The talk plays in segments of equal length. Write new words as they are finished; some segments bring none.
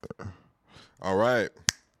All right.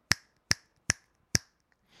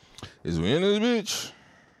 Is we in this bitch?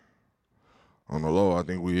 On the low, I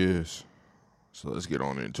think we is. So let's get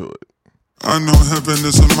on into it. I know heaven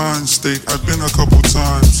is a mind state. I've been a couple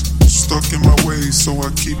times. Stuck in my ways, so I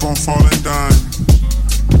keep on falling down.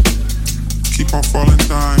 Keep on falling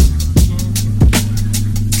down.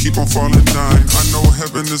 Keep on falling down. I know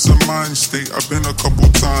heaven is a mind state. I've been a couple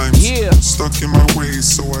times. Yeah. Stuck in my ways,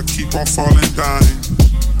 so I keep on falling down.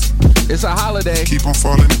 It's a holiday. Keep on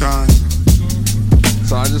falling down.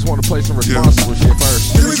 So I just want to play some responsible shit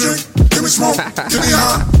first. Give me drink, give me smoke, give me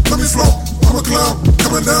high, let me float. I'm a clown,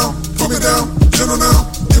 coming down, put me down, gentle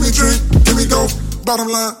now. Give me drink, give me dope.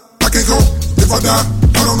 Bottom line, I can't go. If I die,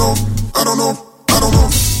 I don't know, I don't know, I don't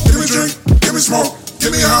know. Give me drink, give me smoke,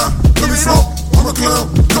 give me high, let me float. I'm a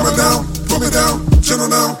clown, coming down, put me down,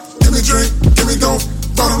 gentle now. Give me drink, give me dope.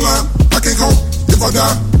 Bottom line, I can't go. If I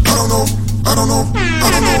die, I don't know, I don't know,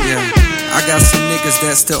 I don't know. Yeah. I got some niggas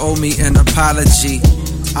that still owe me an apology.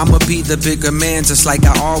 I'ma be the bigger man just like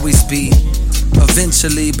I always be.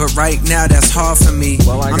 Eventually, but right now that's hard for me.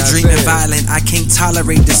 I'm dreaming violent, I can't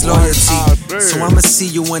tolerate disloyalty. So I'ma see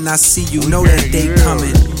you when I see you, know that day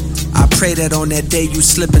coming. I pray that on that day you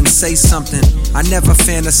slip and say something. I never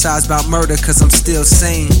fantasize about murder cause I'm still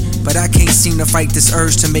sane. But I can't seem to fight this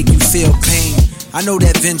urge to make you feel pain. I know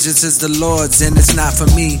that vengeance is the Lord's and it's not for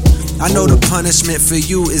me. I know the punishment for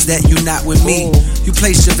you is that you not with me. You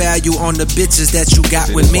place your value on the bitches that you got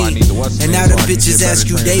with me. And now the bitches ask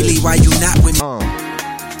you daily why you not with me.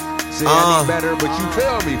 See, I need better, but you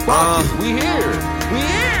feel me. Fuck it. We here. We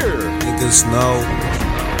here. Niggas know.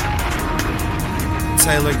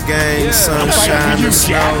 Taylor Gang, sunshine, and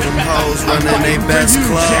snow. Them hoes running they best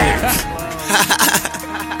clothes.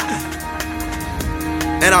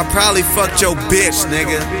 And I probably fucked your bitch,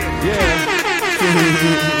 nigga. Yeah.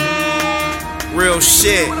 Real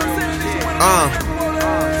shit.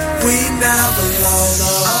 We never load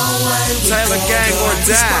up. Taylor Gang or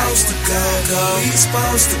die. We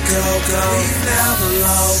supposed to go. We never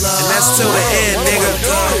load up. And that's till the end, nigga.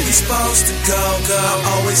 We supposed to go.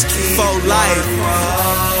 Always keep for life.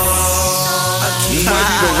 This might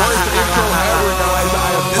be the worst intro ever, guys.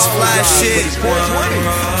 This fly shit.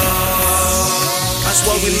 That's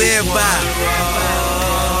what we live by.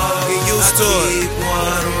 Get used to it.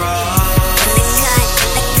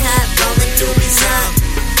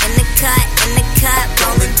 In the cut,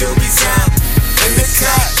 rolling doobies up. In the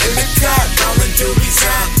cut, rolling doobies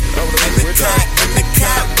up. In the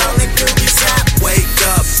cut, rolling doobies up. Wake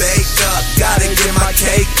up, bake up, gotta get my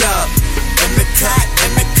cake up. In the cut,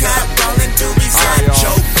 rolling doobies up.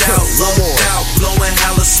 Choked out, loped out, blowing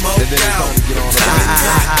hella smoke out.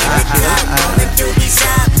 Rolling doobies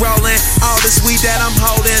up. Rolling all this weed that I'm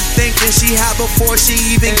holding, thinking she hot before she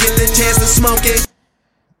even get the chance to smoke it.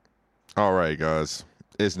 All right, guys.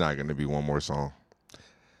 It's not going to be one more song.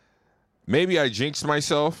 Maybe I jinxed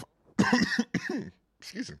myself.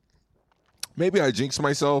 Excuse me. Maybe I jinxed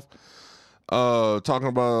myself talking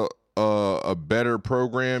about a better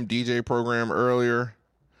program, DJ program earlier.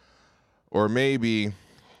 Or maybe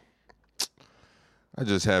I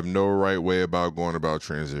just have no right way about going about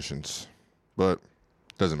transitions. But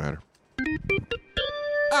doesn't matter.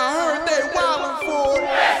 I heard they wildin' for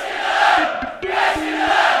it.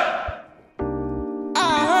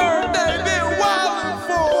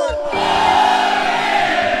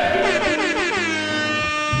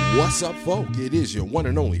 What's up, folk? It is your one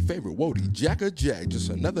and only favorite Wody Jacka Jack. Just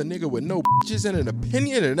another nigga with no bitches and an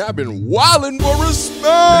opinion, and I've been wildin' for respect.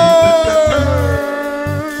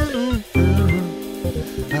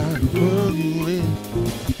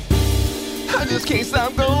 I just can't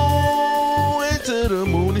stop going to the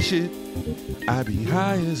moon and shit. I be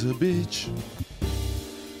high as a bitch.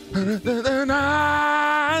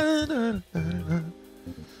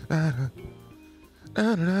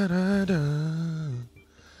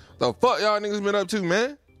 The fuck y'all niggas been up to,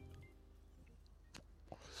 man?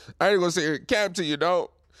 I ain't gonna say cap to you,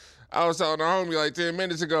 dog. I was telling the homie like 10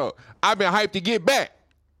 minutes ago. I've been hyped to get back.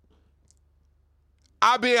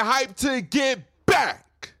 I've been hyped to get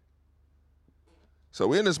back. So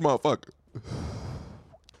we in this motherfucker.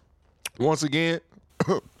 Once again,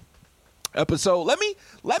 episode. Let me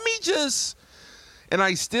just, and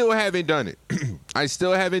I still haven't done it. I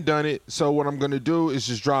still haven't done it. So what I'm gonna do is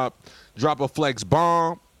just drop a flex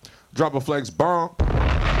bomb. Drop a flex bomb.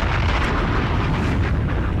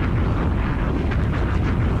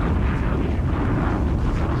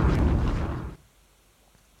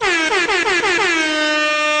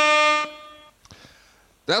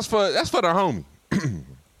 That's for the homie.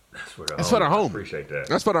 That's for the homie. I appreciate that.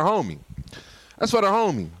 That's for the homie. That's for the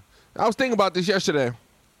homie. I was thinking about this yesterday.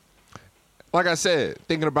 like I said,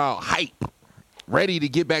 thinking about hype, ready to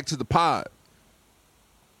get back to the pod.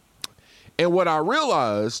 And what I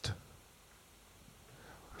realized,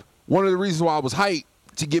 one of the reasons why I was hyped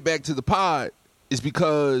to get back to the pod is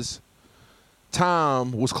because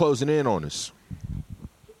time was closing in on us.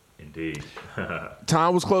 Indeed.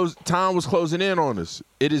 Time was closing in on us.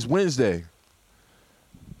 It is Wednesday.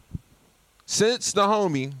 Since the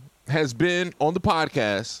homie has been on the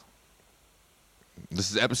podcast,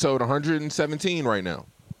 this is episode 117 right now.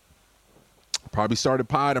 Probably started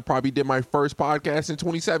pod. I probably did my first podcast in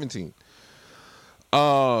 2017.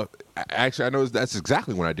 Actually, I know that's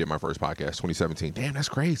exactly when I did my first podcast, 2017. Damn, that's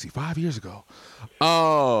crazy. 5 years ago.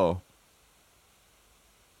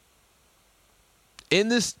 In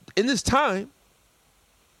this time,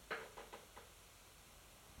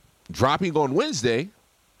 dropping on Wednesday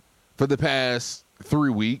for the past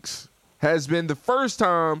 3 weeks has been the first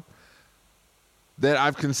time that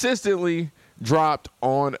I've consistently dropped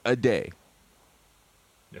on a day.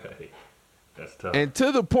 Hey, that's tough. And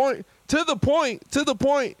to the point to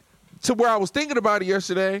where I was thinking about it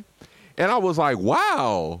yesterday, and I was like,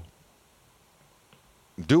 wow,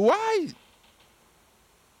 do I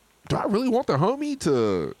really want the homie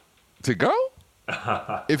to go?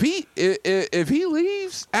 If he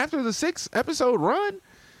leaves after the 6 episode run,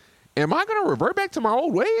 am I gonna revert back to my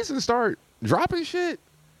old ways and start dropping shit?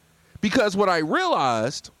 Because what I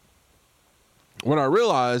realized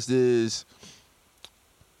is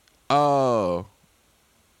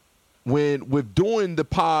when with doing the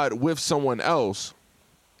pod with someone else,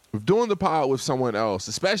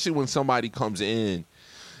 especially when somebody comes in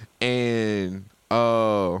and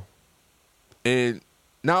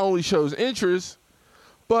not only shows interest,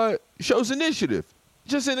 but shows initiative,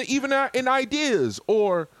 just in ideas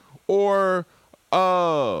or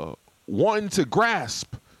wanting to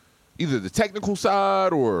grasp either the technical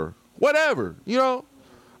side or whatever, nigga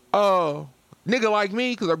like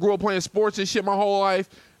me, because I grew up playing sports and shit my whole life.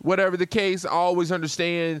 Whatever the case, I always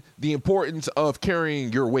understand the importance of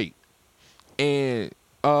carrying your weight and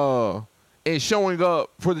showing up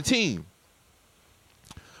for the team.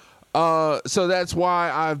 So that's why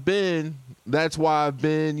I've been, mentally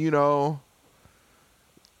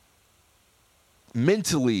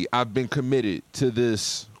I've been committed to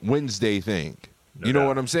this Wednesday thing. No doubt.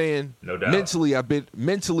 What I'm saying? No doubt. Mentally I've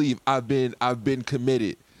been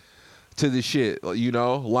committed to the shit,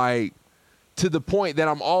 like to the point that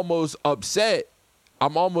I'm almost upset.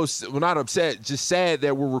 Not upset, just sad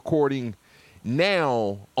that we're recording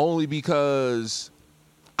now only because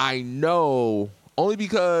I'm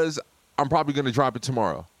probably going to drop it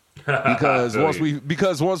tomorrow. Because once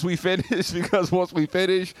we finish,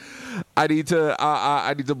 I need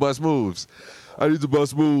to bust moves.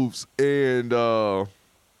 And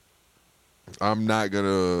I'm not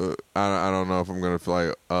gonna. I don't know if I'm gonna feel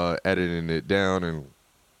like editing it down and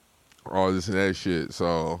all this and that shit.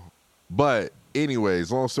 So, but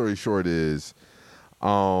anyways, long story short is,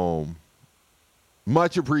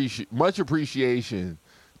 much appreciation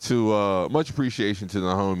to the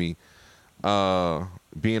homie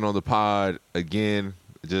being on the pod again.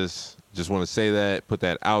 Just want to say that, put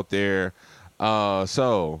that out there.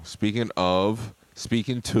 So speaking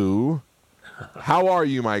to, how are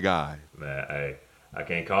you, my guy? Man, I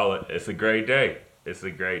can't call it. It's a great day.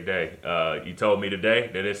 You told me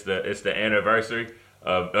today that it's the anniversary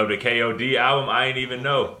of the KOD album. I ain't even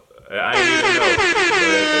know. But again,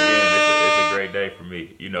 it's a great day for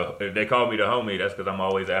me. If they call me the homie, that's because I'm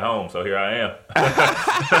always at home. So here I am.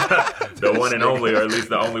 The one and only, or at least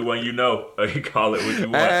the only one you know. You call it what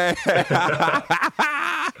you want.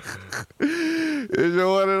 It's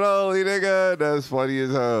your one and only, nigga. That's funny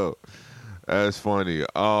as hell. That's funny.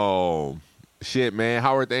 Shit, man.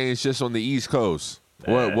 How are things just on the East Coast?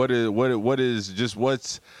 What is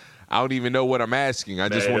I don't even know what I'm asking. I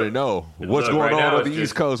just want to know what's going on the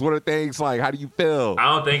East Coast. What are things like? How do you feel?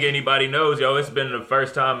 I don't think anybody knows, yo. It's been the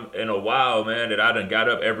first time in a while, man, that I done got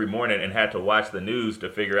up every morning and had to watch the news to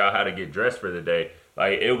figure out how to get dressed for the day.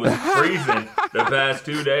 Like, it was freezing the past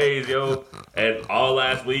 2 days, yo. And all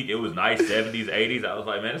last week, it was nice 70s, 80s. I was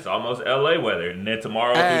like, man, it's almost L.A. weather. And then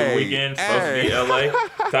tomorrow through the weekend, supposed to be L.A.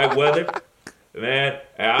 type weather. Man,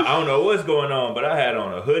 I don't know what's going on, but I had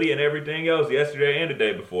on a hoodie and everything else yesterday and the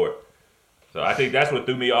day before. So I think that's what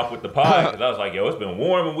threw me off with the pod, because I was like, yo, it's been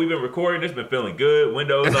warm and we've been recording. It's been feeling good.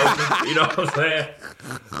 Windows open. You know what I'm saying?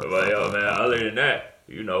 But yo, man, other than that,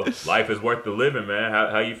 life is worth the living, man.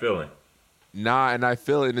 How you feeling? Nah, and I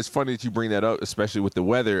feel it. And it's funny that you bring that up, especially with the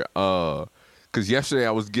weather. Because yesterday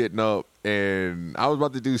I was getting up and I was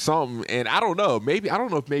about to do something. And I don't know if maybe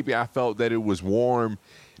I felt that it was warm.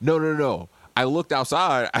 No. I looked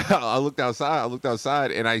outside. I looked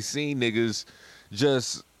outside, and I seen niggas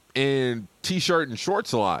just in t-shirt and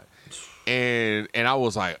shorts a lot. And I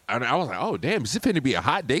was like, oh damn, is it finna be a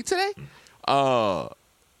hot day today?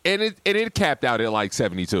 And it capped out at like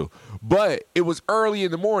 72. But it was early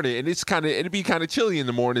in the morning, and it'd be kind of chilly in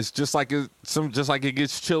the mornings, just like it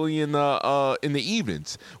gets chilly in the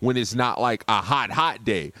evenings when it's not like a hot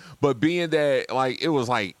day. But being that like it was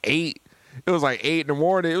like 8 in the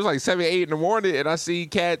morning, it was like 7, 8 in the morning, and I see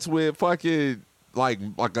cats with fucking like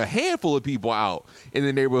a handful of people out in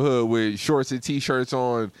the neighborhood with shorts and t-shirts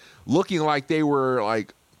on, looking like they were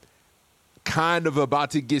like kind of about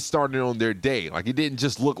to get started on their day. Like it didn't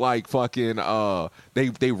just look like fucking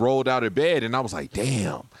they rolled out of bed, and I was like,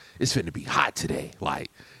 damn, it's finna be hot today. Like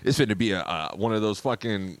it's finna be a one of those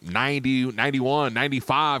fucking 90, 91,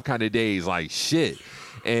 95 kind of days. Like shit.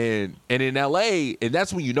 And in LA, and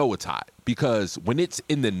that's when you know it's hot, because when it's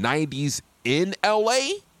in the 90s in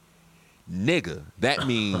LA, nigga, that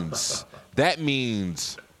means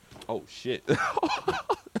oh shit.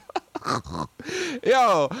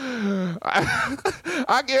 Yo,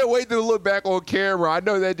 I can't wait to look back on camera. I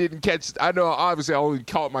know that didn't catch. I know obviously I only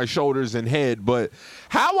caught my shoulders and head, but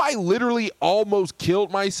how I literally almost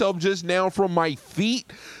killed myself just now from my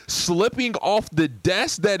feet slipping off the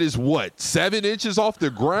desk that is what, 7 inches off the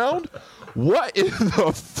ground? What in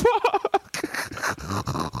the fuck?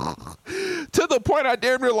 To the point I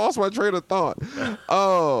damn near lost my train of thought.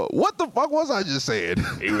 What the fuck was I just saying?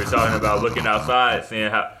 He was talking about looking outside,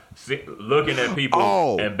 looking at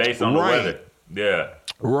people and based on the weather. Yeah.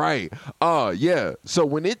 Right. Yeah. So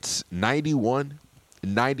when it's 91,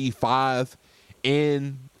 95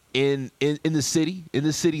 in the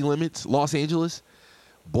city limits, Los Angeles,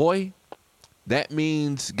 boy, that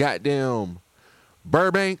means goddamn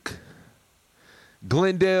Burbank,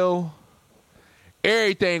 Glendale,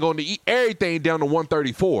 everything down to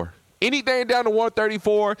 134. Anything down to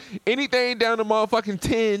 134, anything down to motherfucking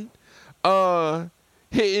 10,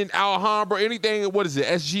 hitting Alhambra, anything, what is it,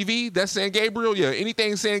 SGV? That's San Gabriel? Yeah,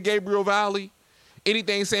 anything San Gabriel Valley,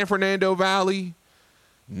 anything San Fernando Valley,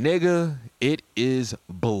 nigga, it is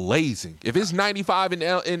blazing. If it's 95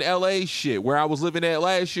 in LA, shit, where I was living at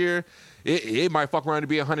last year, it might fuck around to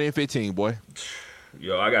be 115, boy.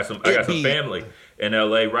 Yo, I got some family in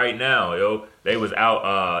LA right now. Yo, they was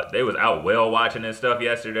out whale watching and stuff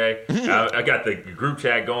yesterday. I got the group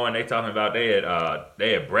chat going. They talking about they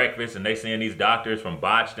had breakfast and they seeing these doctors from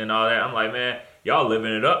Botched and all that. I'm like, man, y'all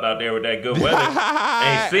living it up out there with that good weather.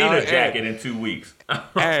 Ain't seen a jacket in 2 weeks.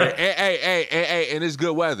 hey, and it's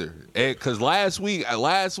good weather. Because last week it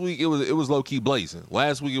was low key blazing.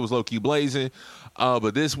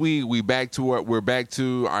 But this week we're back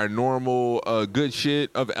to our normal good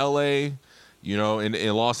shit of LA. You know,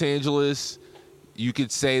 in Los Angeles, you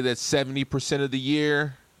could say that 70% of the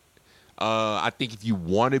year. I think if you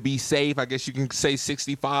want to be safe, I guess you can say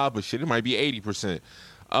 65, but shit, it might be 80%.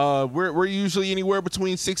 We're usually anywhere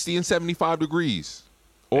between 60 and 75 degrees.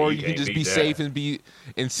 Or you can just be safe and be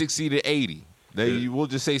in 60 to 80. We'll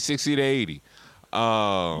just say 60 to 80. You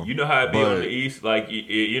know how it be on the East, like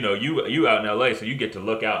you out in LA, so you get to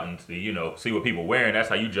look out and see what people wearing. That's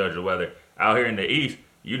how you judge the weather. Out here in the East,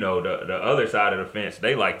 the other side of the fence,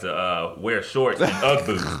 they like to wear shorts and UGG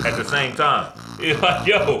boots at the same time. It's like,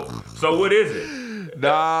 yo, so what is it?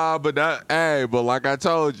 But like I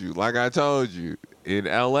told you, in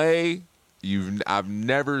LA, I've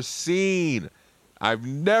never seen a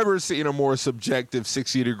more subjective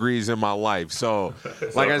 60 degrees in my life. So,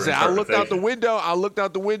 like I said, I looked out the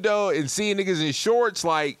window and seeing niggas in shorts,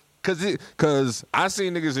 like, cause I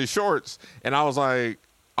seen niggas in shorts and I was like,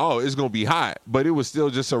 oh, it's gonna be hot. But it was still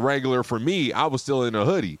just a regular for me. I was still in a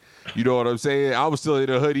hoodie. You know what I'm saying? I was still in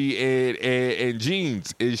a hoodie and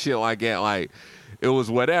jeans and shit like that. Like, it was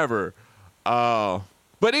whatever. But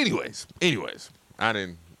anyways, I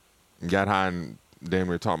didn't got high and damn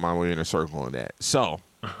near talked my way in a circle on that. So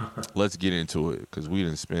let's get into it, because we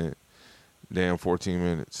done spent damn 14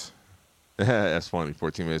 minutes. That's funny,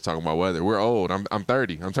 14 minutes talking about weather. We're old. I'm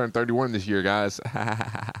 30. I'm turning 31 this year, guys.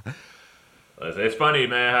 It's funny,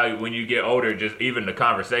 man, how when you get older, just even the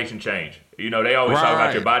conversation change. They always talk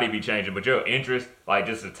about your body be changing, but your interest, like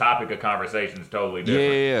just the topic of conversation is totally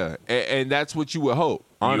different. Yeah. And that's what you would hope,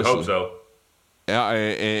 honestly. You hope so.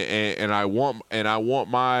 And I want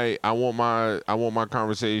my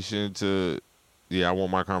conversation to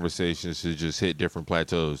just hit different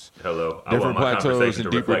plateaus. Hello. Different plateaus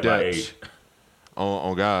and deeper depths.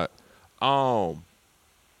 On God. All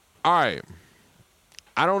right.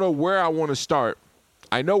 I don't know where I want to start.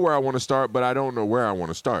 I know where I want to start, but I don't know where I want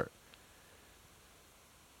to start.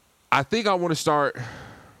 I think I want to start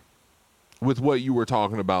with what you were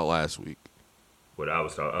talking about last week. What I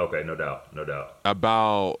was talking. Okay, no doubt.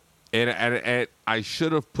 About and I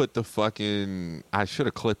should have put the fucking. I should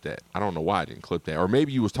have clipped that. I don't know why I didn't clip that. Or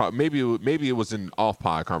maybe you was talking. Maybe it was an off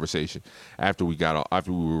pod conversation after we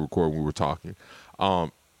were recording. We were talking.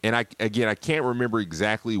 And I can't remember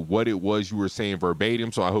exactly what it was you were saying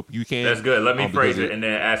verbatim. So I hope you can. That's good. Let me phrase it and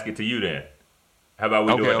then ask it to you. Then, how about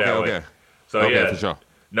we do it that way? So yeah, for sure.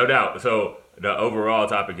 No doubt. So the overall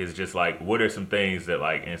topic is just like, what are some things that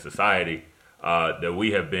like in society that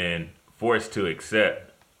we have been forced to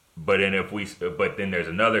accept, but then there's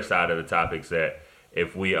another side of the topics that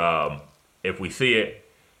if we see it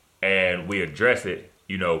and we address it,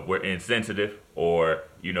 we're insensitive, or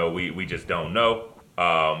we just don't know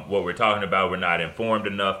what we're talking about. We're not informed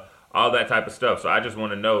enough. All that type of stuff. So I just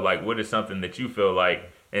want to know, like, what is something that you feel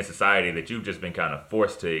like in society that you've just been kind of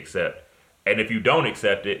forced to accept, and if you don't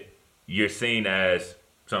accept it, you're seen as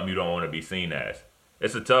something you don't want to be seen as.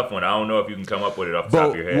 It's a tough one. I don't know if you can come up with it off the top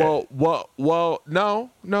of your head. Well, no.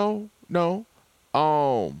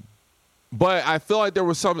 But I feel like there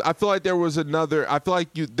was something. I feel like there was another. I feel like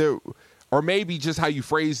or maybe just how you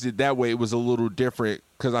phrased it that way, it was a little different.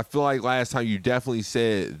 Because I feel like last time you definitely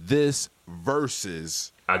said this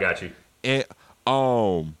versus. I got you. And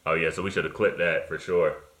Oh yeah, so we should have clipped that for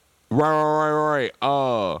sure. Right.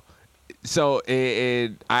 So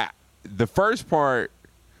the first part.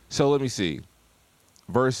 So let me see.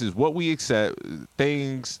 Versus what we accept,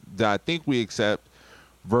 things that I think we accept,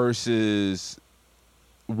 versus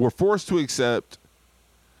we're forced to accept,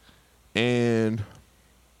 and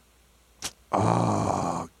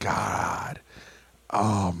oh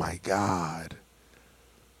my God.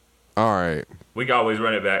 All right, we can always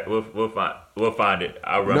run it back. We'll find it.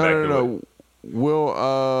 I'll run back to it.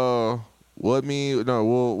 We'll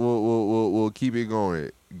keep it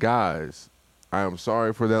going, guys. I am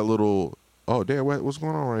sorry for that little. Oh, damn, what's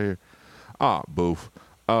going on right here? Boof.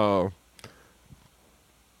 I'm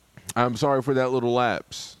sorry for that little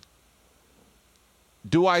lapse.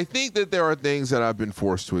 Do I think that there are things that I've been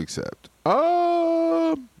forced to accept?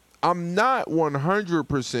 I'm not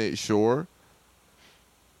 100% sure.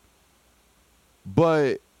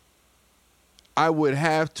 But I would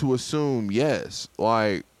have to assume yes.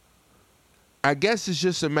 Like, I guess it's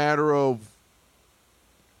just a matter of,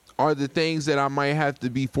 are the things that I might have to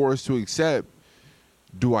be forced to accept,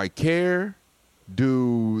 do I care?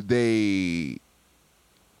 Do they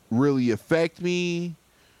really affect me?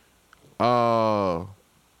 If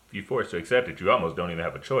you're forced to accept it, you almost don't even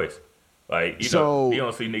have a choice. Like, you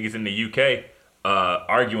don't see niggas in the UK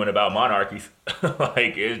arguing about monarchies.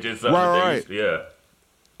 Like, it's just something right. Yeah.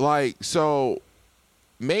 Like, so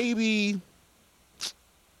maybe.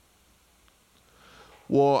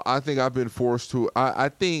 Well, I think I've been forced to. I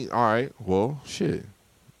think, all right, well, shit.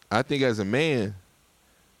 I think as a man,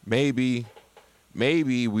 maybe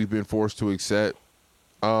we've been forced to accept.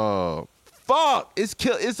 Fuck. It's.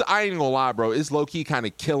 I ain't gonna lie, bro. It's low key kind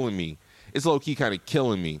of killing me.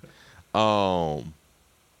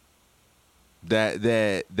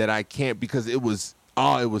 That I can't, because it was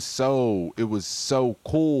so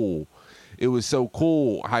cool. It was so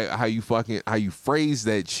cool how you phrase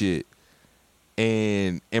that shit.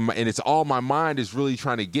 And it's all my mind is really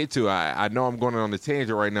trying to get to. I know I'm going on a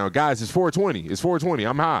tangent right now, guys. It's 420. It's 420.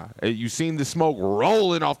 I'm high. You seen the smoke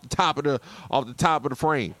rolling off the top of the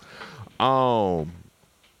frame.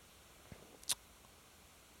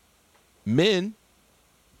 Men,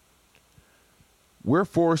 we're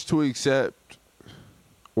forced to accept,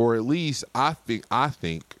 or at least I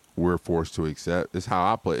think we're forced to accept. It's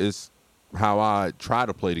how I play. It's how I try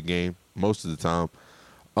to play the game most of the time.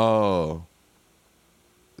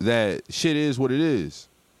 That shit is what it is.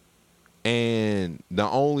 And the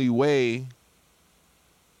only way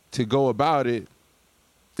to go about it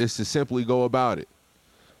is to simply go about it.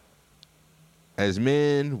 As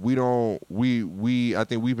men, I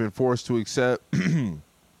think we've been forced to accept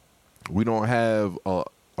we don't have a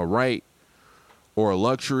right or a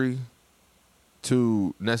luxury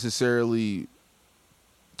to necessarily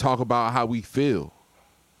talk about how we feel.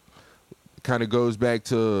 It kind of goes back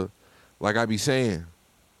to, like I be saying,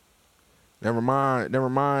 never mind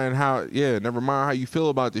how you feel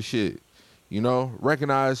about this shit. You gotta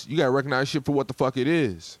recognize shit for what the fuck it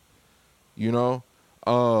is. And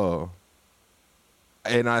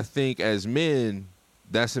I think as men,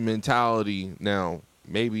 that's a mentality. Now,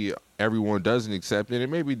 maybe everyone doesn't accept it,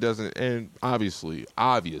 and maybe doesn't, and obviously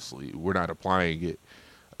we're not applying it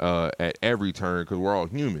at every turn because we're all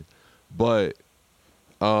human. But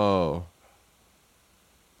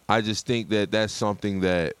I just think that that's something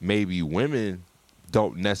that maybe women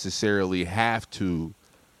don't necessarily have to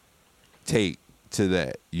take to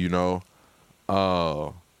that, you know.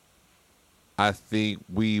 I think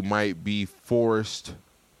we might be forced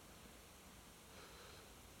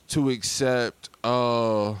to accept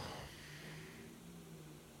well,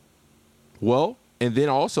 and then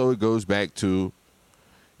also it goes back to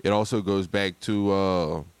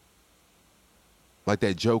like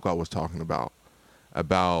that joke I was talking about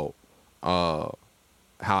how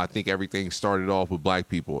I think everything started off with black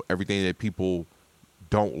people. Everything that people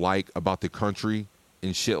don't like about the country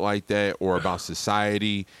and shit like that, or about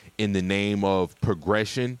society in the name of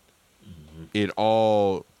progression, it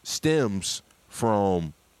all stems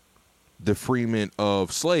from the freement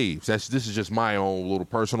of slaves. This is just my own little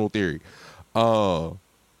personal theory.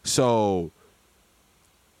 So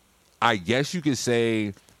I guess you could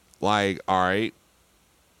say, like, all right,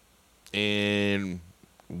 and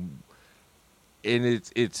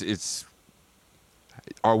it's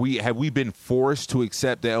have we been forced to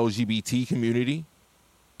accept the LGBT community?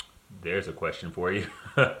 There's a question for you.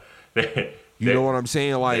 You know what I'm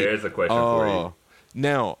saying? Like, there's a question for you.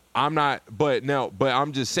 Now, I'm not, but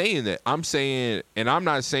I'm just saying that. I'm saying, and I'm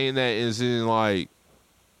not saying that as in, like,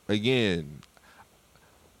 again,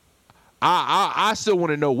 I still want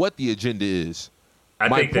to know what the agenda is. I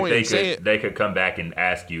think that they could come back and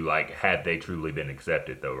ask you, like, had they truly been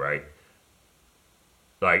accepted, though, right?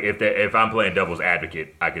 Like, if I'm playing devil's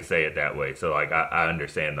advocate, I could say it that way. So, like, I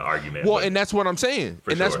understand the argument. Well, and that's what I'm saying.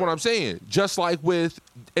 That's what I'm saying. Just like with,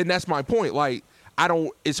 and that's my point. Like,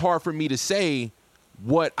 it's hard for me to say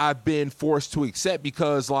what I've been forced to accept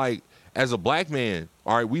because, like, as a black man,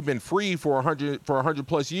 all right, we've been free for 100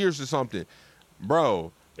 plus years or something,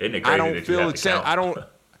 bro. Isn't it crazy that you have to count?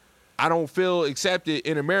 I don't feel accepted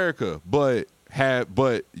in America, but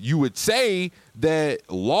you would say that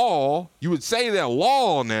law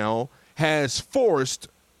now has forced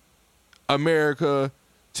America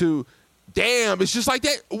to, damn, it's just like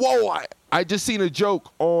that. Whoa, I just seen a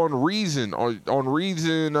joke on Reason, on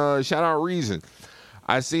Reason, shout out Reason.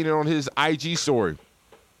 I seen it on his IG story.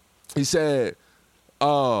 He said,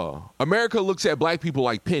 America looks at black people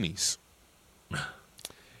like pennies.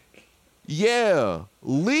 Yeah,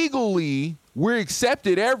 legally, we're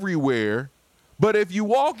accepted everywhere. But if you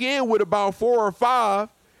walk in with about 4 or 5,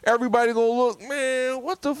 everybody gonna look, man,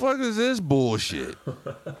 what the fuck is this bullshit?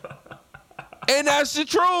 And that's the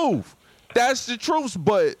truth. That's the truth.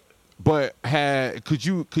 But could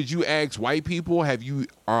you ask white people? And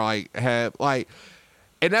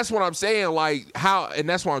that's what I'm saying. Like how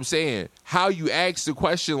you asked the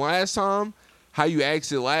question last time,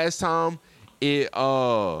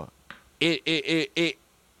 it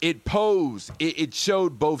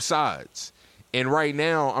showed both sides. And right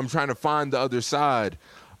now, I'm trying to find the other side.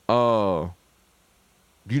 You know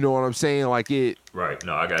what I'm saying? Like it. Right.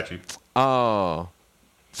 No, I got you.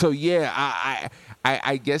 So yeah,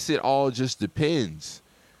 I guess it all just depends.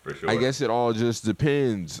 For sure. I guess it all just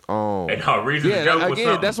depends. And our reason to joke was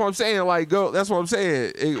something. That's what I'm saying. Like, that's what I'm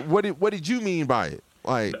saying. What did you mean by it?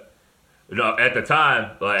 Like. No, at the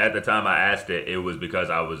time I asked it, it was because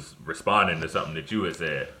I was responding to something that you had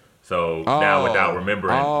said. So now, without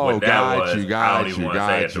remembering what that was, I don't even want to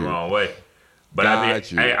say it the wrong way. But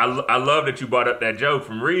I love that you brought up that joke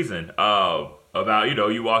from Reason about,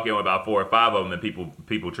 you walk in with about 4 or 5 of them, and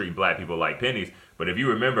people treat black people like pennies. But if you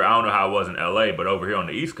remember, I don't know how it was in L.A., but over here on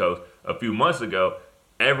the East Coast, a few months ago,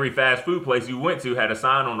 every fast food place you went to had a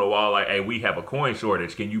sign on the wall like, "Hey, we have a coin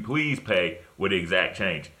shortage. Can you please pay with exact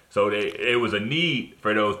change?" So it was a need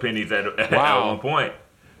for those pennies at one point.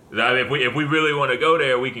 I mean, if we really want to go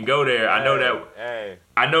there, we can go there. I know that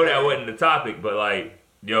wasn't the topic, but like,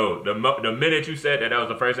 yo, the minute you said that was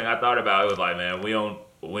the first thing I thought about. It was like, man, we don't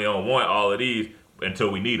want all of these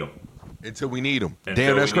until we need them.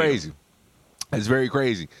 Damn, that's crazy. That's very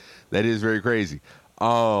crazy. That is very crazy.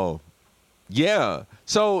 Yeah.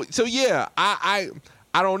 So yeah, I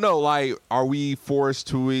don't know. Like, are we forced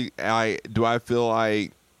to? Do I feel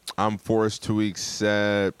like I'm forced to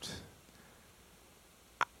accept?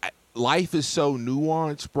 Life is so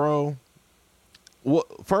nuanced, bro. Well,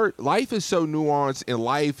 life is so nuanced, and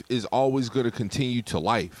life is always going to continue to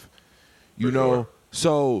life. You know,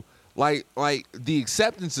 so like the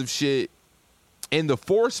acceptance of shit and the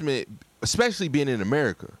forcement, especially being in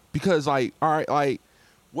America, because like, all right, like,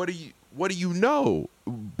 what do you know?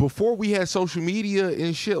 Before we had social media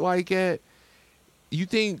and shit like that, you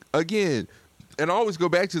think, again, and I always go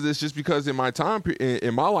back to this just because in my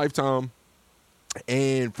lifetime,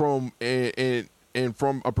 and from a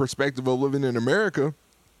perspective of living in America,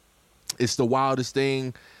 it's the wildest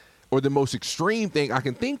thing or the most extreme thing I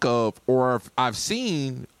can think of or I've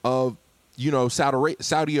seen of,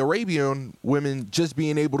 Saudi Arabian women just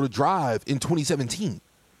being able to drive in 2017.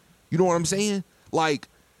 You know what I'm saying? Like,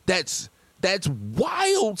 that's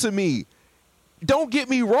wild to me. Don't get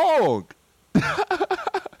me wrong.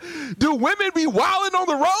 Do women be wilding on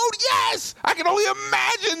the road? Yes. I can only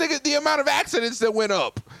imagine the amount of accidents that went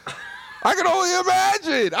up. I can only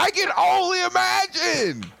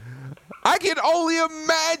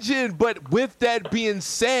imagine. But with that being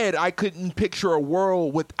said, I couldn't picture a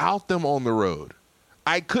world without them on the road.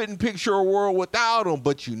 I couldn't picture a world without them.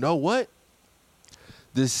 But you know what?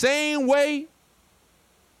 The same way,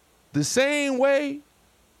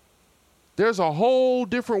 there's a whole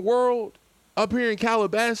different world up here in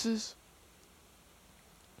Calabasas,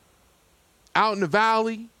 out in the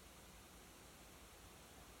valley.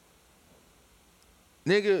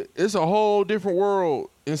 Nigga, it's a whole different world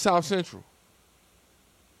in South Central.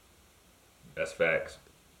 That's facts.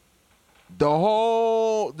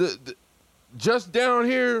 Just down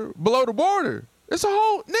here below the border, it's a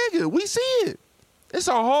whole, nigga, we see it. It's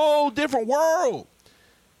a whole different world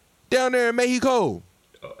down there in Mexico.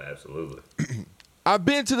 Oh, absolutely. I've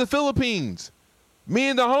been to the Philippines. Me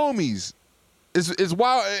and the homies. It's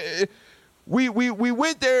wild. We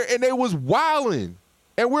went there and they was wilding.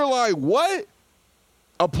 And we're like, what?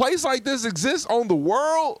 A place like this exists on the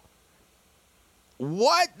world?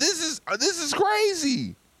 What? This is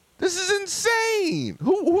crazy. This is insane.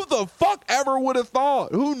 Who the fuck ever would have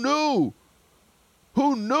thought? Who knew?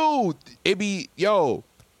 It be,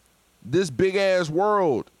 this big ass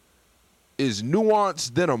world is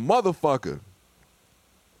nuanced than a motherfucker.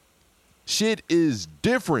 Shit is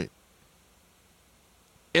different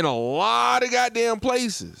in a lot of goddamn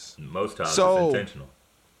places. Most times it's intentional.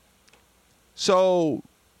 So,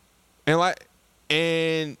 and like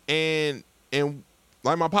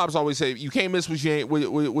my pops always say, you can't miss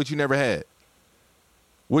what you never had.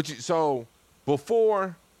 So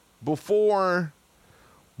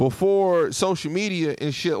before social media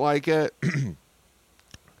and shit like that,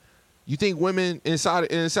 you think women in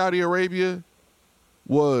Saudi Arabia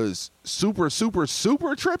was super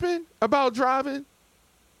tripping about driving?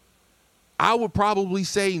 I would probably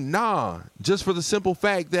say nah, just for the simple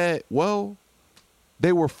fact that, well,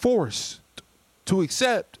 they were forced to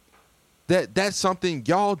accept that that's something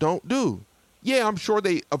y'all don't do. Yeah, I'm sure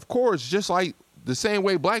they, of course, just like the same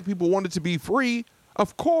way black people wanted to be free,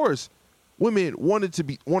 of course, women wanted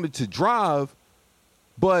to drive,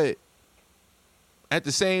 but at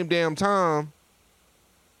the same damn time,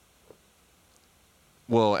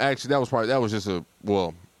 well, actually, that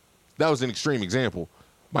was an extreme example.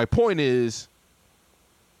 My point is,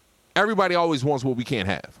 everybody always wants what we can't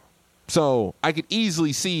have. So I could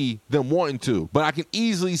easily see them wanting to, but I can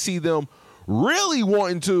easily see them really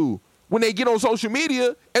wanting to when they get on social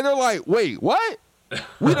media and they're like, wait, what?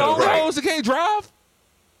 We the only hoes that can't drive?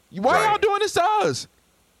 Why y'all doing this to us?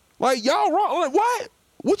 Like, y'all wrong. Like, what?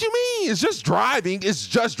 What you mean? It's just driving. It's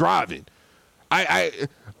just driving.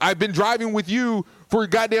 I've been driving with you for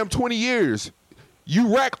goddamn 20 years.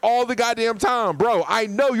 You wreck all the goddamn time. Bro, I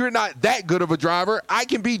know you're not that good of a driver. I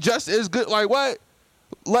can be just as good. Like, what?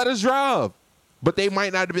 Let us drive. But they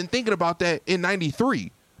might not have been thinking about that in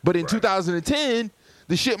 93. But in 2010,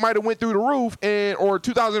 the shit might have went through the roof, or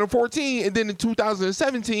 2014, and then in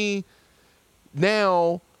 2017,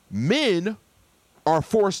 now men are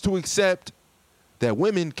forced to accept that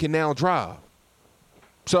women can now drive.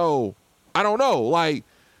 So I don't know. Like,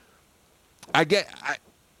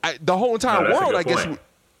 the whole entire world, I guess.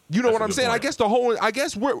 You know what I'm saying? Point. I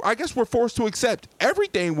guess we're forced to accept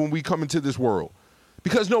everything when we come into this world,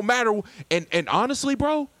 because no matter, and honestly,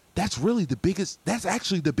 bro, that's actually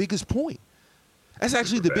the biggest point. That's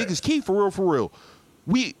actually the biggest key, for real.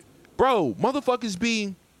 Motherfuckers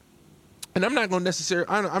being, and I'm not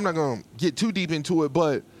gonna get too deep into it,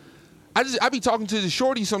 but I be talking to the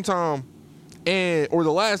shorty sometime, or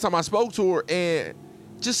the last time I spoke to her, and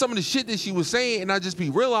just some of the shit that she was saying, and I just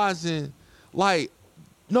be realizing, like,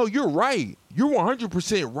 no, you're right. You're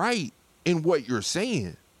 100% right in what you're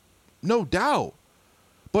saying. No doubt.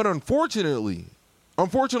 But unfortunately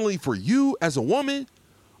for you as a woman,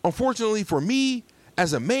 unfortunately for me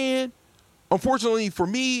as a man, unfortunately for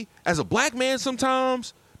me as a black man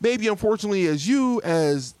sometimes, maybe unfortunately as you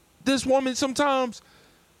as this woman sometimes,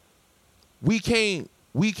 we ain't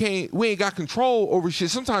got control over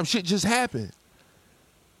shit. Sometimes shit just happen.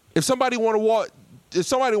 If somebody want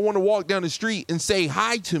to walk down the street and say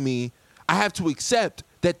hi to me, I have to accept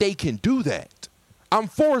that they can do that. I'm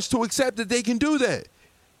forced to accept that they can do that,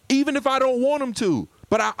 even if I don't want them to.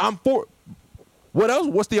 But I'm for. What else?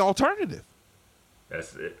 What's the alternative?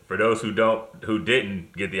 That's it. For those who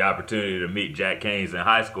didn't get the opportunity to meet Jack Canes in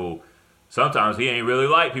high school, sometimes he ain't really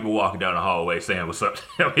like people walking down the hallway saying what's up.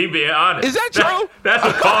 He being honest. Is that true? That's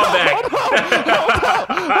a callback.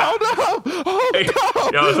 Hold up.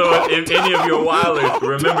 Yo, so if any of your wilders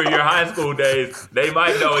remember your high school days, they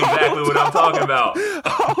might know exactly what I'm talking about.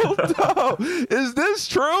 Hold up. Is this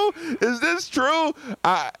true?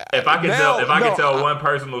 If I can tell one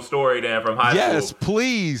personal story then from high school. Yes,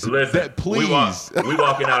 please. Listen, please. We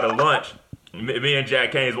walking out of lunch. Me and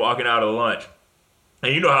Jack Kane's walking out of lunch.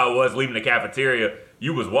 And you know how it was leaving the cafeteria.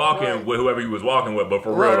 You was walking with whoever you was walking with, but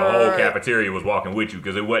for real, the whole cafeteria was walking with you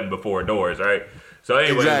because it wasn't before doors, right? So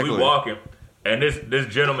anyway, we walking, and this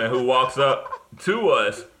gentleman who walks up to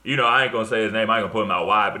us, you know, I ain't gonna say his name, I ain't gonna put him out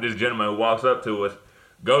wide, but this gentleman who walks up to us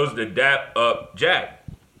goes to dap up Jack,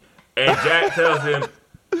 and Jack tells him,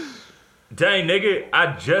 "Dang nigga,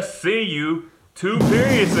 I just seen you 2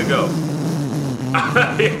 periods ago."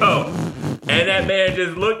 Yo, and that man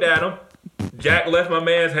just looked at him. Jack left my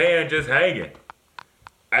man's hand just hanging.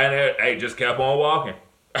 And hey, just kept on walking.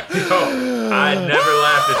 I never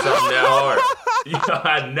laughed at something that hard.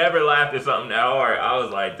 I never laughed at something that hard. I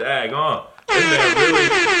was like, dang on. This man really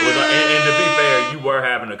was like, and to be fair, you were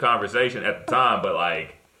having a conversation at the time, but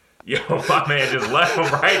like, my man just left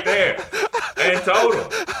him right there and told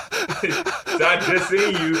him. So I just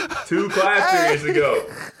seen you 2 class periods ago.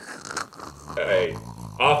 Hey.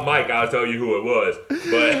 Off mic, I'll tell you who it was.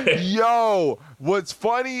 But yo, what's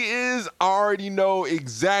funny is I already know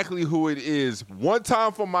exactly who it is. One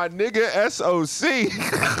time for my nigga SOC.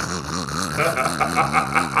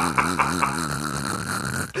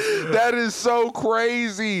 That is so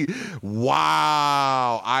crazy.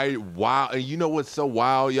 Wow. And you know what's so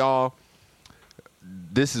wild, y'all?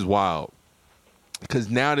 This is wild. Because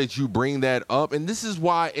now that you bring that up, and this is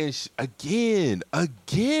why, again,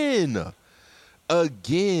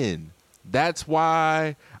 that's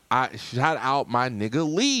why I shout out my nigga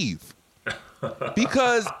Leave.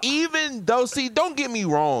 Because even though, don't get me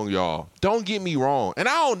wrong, y'all. Don't get me wrong. And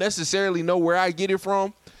I don't necessarily know where I get it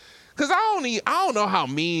from. Because I don't know how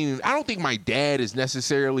mean. I don't think my dad is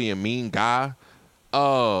necessarily a mean guy.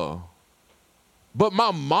 But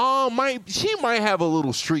my mom might have a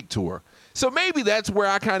little streak to her. So maybe that's where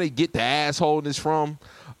I kind of get the assholeness from.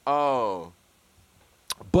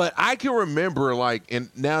 But I can remember, like,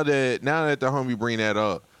 and now that the homie bring that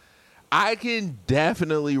up, I can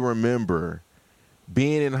definitely remember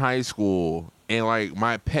being in high school and, like,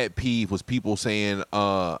 my pet peeve was people saying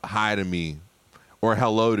hi to me or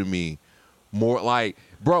hello to me. More like,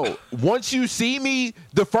 bro, once you see me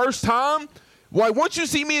the first time, like, once you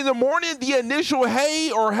see me in the morning, the initial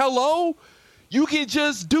hey or hello, you can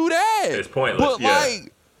just do that. It's pointless.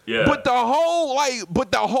 But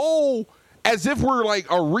the whole as if we're like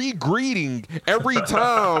a re-greeting every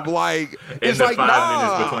time, like it's like 5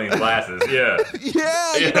 minutes between classes, yeah,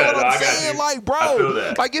 you know what I'm saying, like,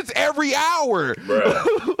 bro, like it's every hour, bro,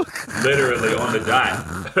 literally on the dot,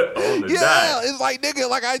 it's like, nigga,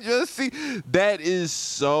 like I just see that is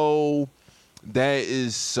so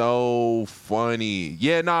funny,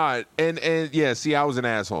 and yeah, see, I was an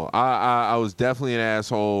asshole. I was definitely an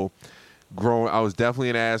asshole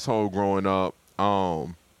growing up.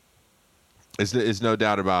 It's no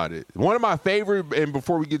doubt about it. One of my favorite, and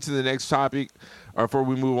before we get to the next topic, or before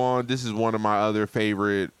we move on, this is one of my other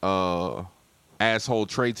favorite asshole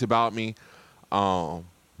traits about me. But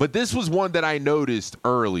this was one that I noticed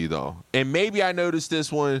early, though. And maybe I noticed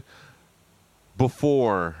this one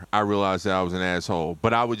before I realized that I was an asshole.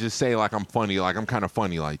 But I would just say, like, I'm funny, like, I'm kind of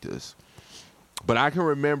funny like this. But I can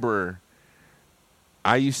remember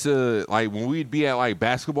I used to, like, when we'd be at, like,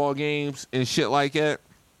 basketball games and shit like that,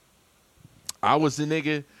 I was the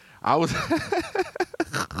nigga.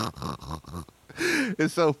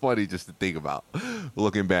 It's so funny just to think about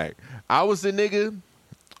looking back. I was the nigga,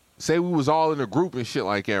 say we was all in a group and shit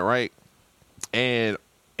like that, right? And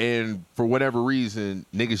for whatever reason,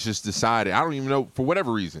 niggas just decided, I don't even know, for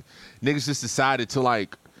whatever reason, niggas just decided to,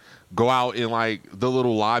 like, go out in, like, the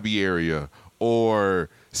little lobby area or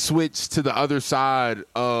switch to the other side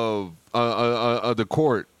of the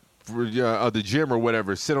court, of the gym or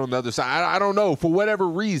whatever, sit on the other side. I don't know, for whatever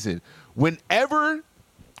reason. Whenever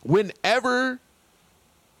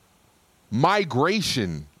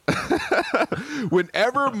migration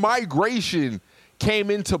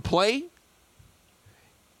came into play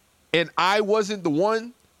and I wasn't the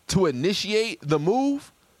one to initiate the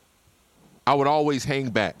move, I would always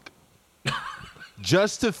hang back.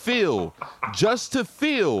 just to feel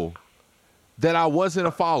that I wasn't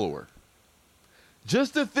a follower.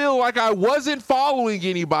 Just to feel like I wasn't following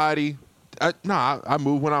anybody. I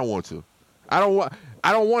move when I want to. I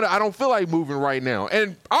don't feel like moving right now.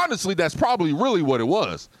 And honestly, that's probably really what it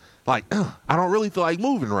was. like, I don't really feel like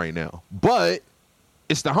moving right now. But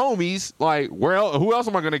it's the homies. Like, who else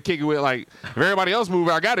am I gonna kick it with? Like, if everybody else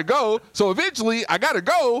moving, I gotta go. So eventually, I gotta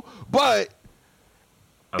go. But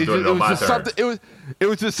it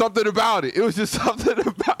was just something about it. It was just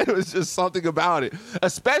something about it.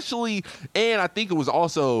 Especially, and I think it was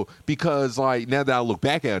also because, like, now that I look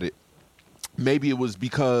back at it, maybe it was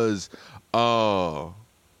because we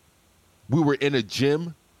were in a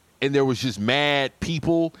gym and there was just mad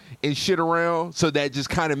people and shit around. So that just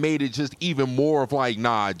kind of made it just even more of like,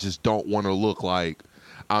 nah, I just don't want to look like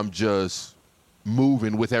I'm just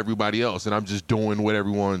moving with everybody else and I'm just doing what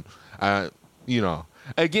everyone,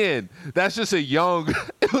 Again, that's just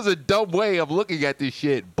it was a dumb way of looking at this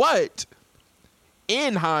shit. But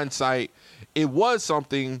in hindsight, it was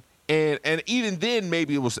something, and even then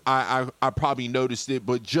maybe it was, I probably noticed it,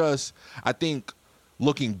 but just, I think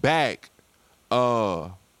looking back,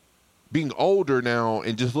 being older now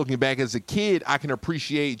and just looking back as a kid, I can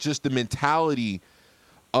appreciate just the mentality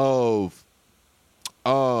of,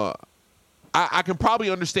 I can probably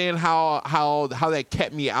understand how that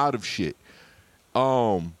kept me out of shit.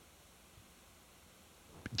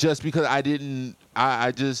 Just because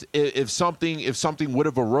if something would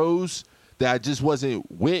have arose that I just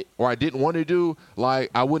wasn't with or I didn't want to do,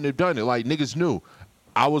 like, I wouldn't have done it. Like, niggas knew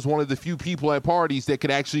I was one of the few people at parties that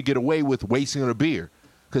could actually get away with wasting a beer.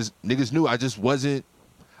 Because niggas knew I just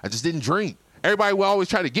didn't drink. Everybody would always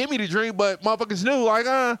try to get me to drink, but motherfuckers knew, like,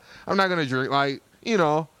 I'm not going to drink. Like,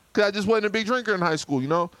 because I just wasn't a big drinker in high school,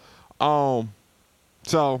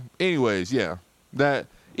 So, anyways, yeah. That,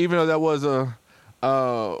 even though that was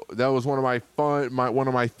one of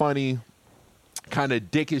my funny kind of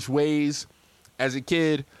dickish ways as a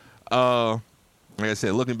kid, like I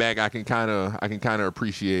said, looking back, I can kind of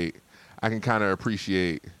appreciate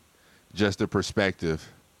just the perspective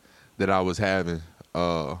that I was having,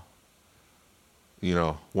 wanting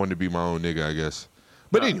to be my own nigga, I guess.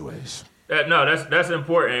 But anyways. No, that's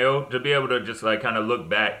important, yo, to be able to just like kind of look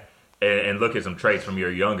back and look at some traits from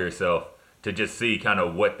your younger self to just see kind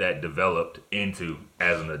of what that developed into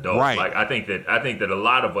as an adult. Right. Like, I think that a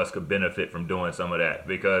lot of us could benefit from doing some of that,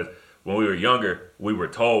 because when we were younger, we were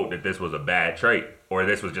told that this was a bad trait, or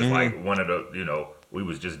this was just like one of the, we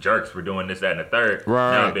was just jerks for doing this, that, and the third.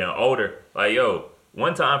 Right. Now being older, like, yo,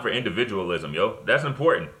 one time for individualism, yo, that's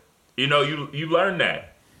important. You learn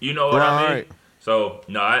that. You know what I mean? Right. So,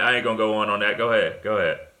 no, I ain't gonna go on that. Go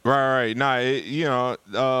ahead. Right. Nah,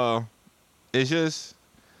 it's just,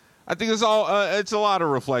 I think it's a lot of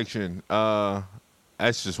reflection.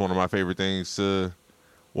 That's just one of my favorite things to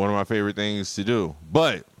do.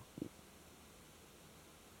 But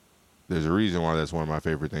there's a reason why that's one of my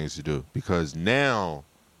favorite things to do, because now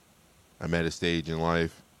I'm at a stage in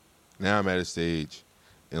life.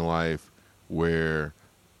 Where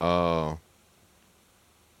the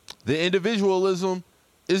individualism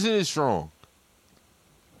isn't as strong.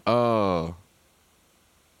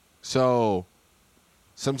 So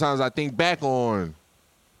sometimes I think back on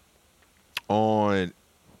and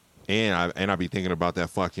I be thinking about that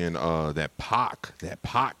fucking that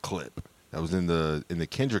Pac clip that was in the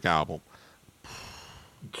Kendrick album.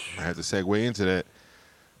 I have to segue into that.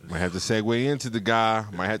 Might have to segue into the guy.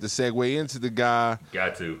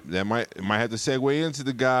 Got to. That might have to segue into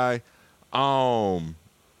the guy.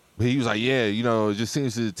 But he was like, yeah, it just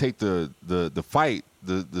seems to take the fight,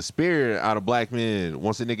 the spirit out of black men.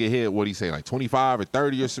 Once a nigga hit, what he say, like 25 or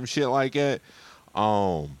 30 or some shit like that.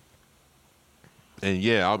 And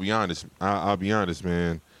yeah, I'll be honest,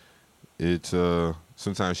 man. It's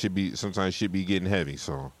sometimes should be getting heavy.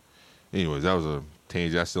 So, anyways, that was a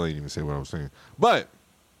tangent. I still ain't even say what I was saying. But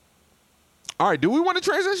all right, do we want to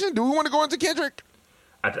transition? Do we want to go into Kendrick?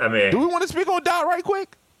 I mean, do we want to speak on Dot right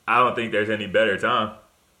quick? I don't think there's any better time.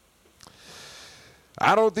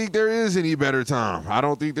 I don't think there is any better time.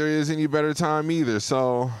 Either.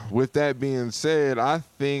 So, with that being said, I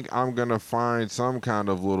think I'm gonna find some kind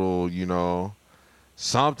of little,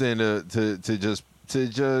 something to just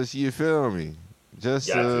you feel me? Just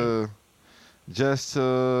to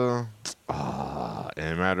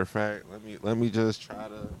and matter of fact, let me just try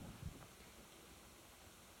to.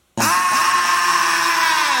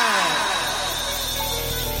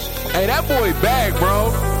 Hey, that boy back,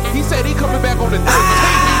 bro. He said he coming back on the 13th. Is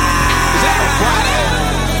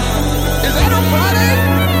that on Friday?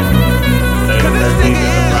 Cause this nigga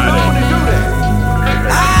is known to do that.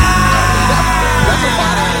 That's a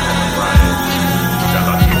Friday.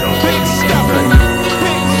 Big stepper.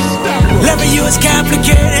 Loving you is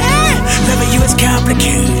complicated. Loving you is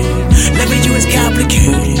complicated. Loving you is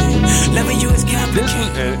complicated. Loving you is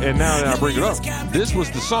complicated. And now that I bring it up, this was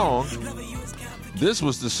the song this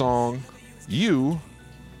was the song the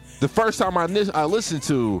first time I listened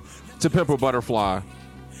to Pimp a Butterfly.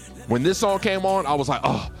 When this song came on, I was like,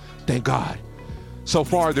 oh, thank God. So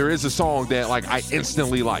far, there is a song that like I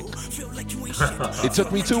instantly like. It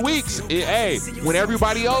took me 2 weeks. When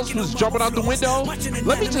everybody else was jumping out the window,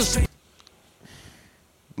 let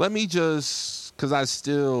me just, because I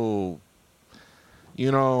still,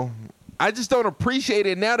 I just don't appreciate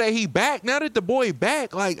it now that he back. Now that the boy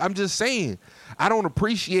back, like, I'm just saying, I don't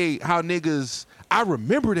appreciate how niggas, I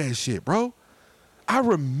remember that shit, bro. I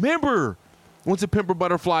remember when To Pimp a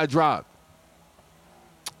Butterfly dropped.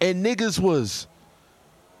 And niggas was,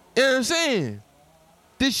 you know what I'm saying?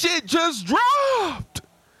 This shit just dropped.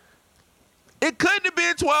 It couldn't have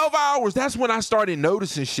been 12 hours. That's when I started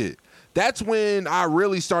noticing shit. That's when I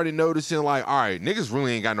really started noticing, like, all right, niggas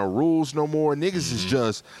really ain't got no rules no more. Niggas is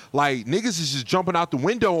just, like, niggas is just jumping out the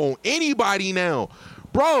window on anybody now.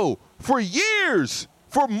 Bro, for years,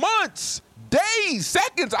 for months, days,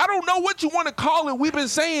 seconds, I don't know what you want to call it. We've been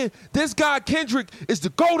saying this guy, Kendrick, is the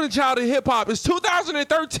golden child of hip-hop. It's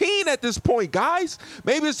 2013 at this point, guys.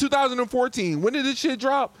 Maybe it's 2014. When did this shit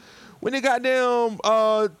drop? When it got down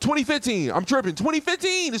 2015. I'm tripping.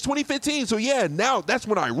 2015. It's 2015. So yeah, now that's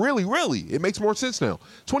when I really, it makes more sense now.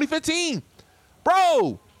 2015.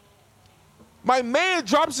 Bro, my man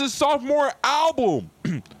drops his sophomore album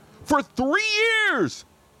for 3 years.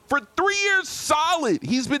 For 3 years solid.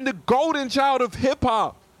 He's been the golden child of hip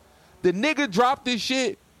hop. The nigga dropped this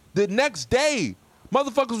shit the next day.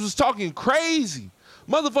 Motherfuckers was talking crazy.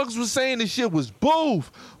 Motherfuckers was saying this shit was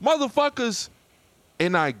boof. Motherfuckers.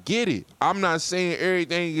 And I get it. I'm not saying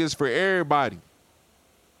everything is for everybody.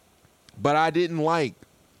 But I didn't like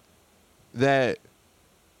that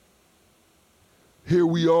here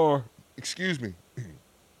we are,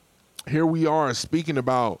 here we are speaking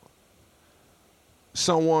about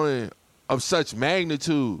someone of such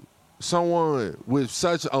magnitude, someone with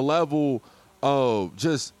such a level of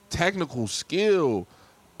just technical skill,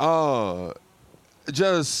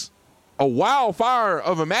 just a wildfire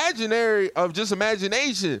of imagination,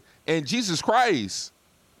 and Jesus Christ.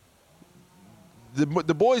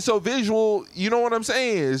 The boy's so visual, you know what I'm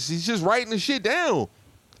saying? He's just writing the shit down.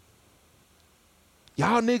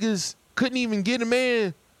 Y'all niggas couldn't even get a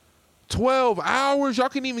man 12 hours. Y'all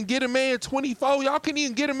couldn't even get a man 24. Y'all couldn't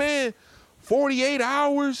even get a man 48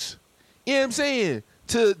 hours. You know what I'm saying?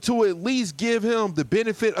 To at least give him the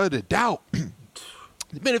benefit of the doubt. The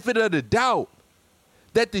benefit of the doubt.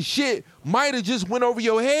 That the shit might have just went over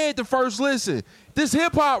your head the first listen. This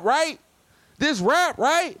hip-hop, right? This rap,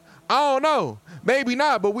 right? I don't know. Maybe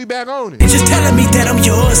not, but we back on it. Just telling me that I'm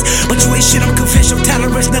yours, but you ain't shit, I'm confession.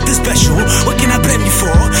 Tolerance, nothing special. What can I blame you for?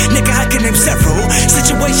 Nigga, I can name several.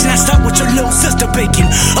 Situation, I start with your little sister baking.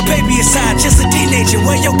 A baby aside, just a teenager.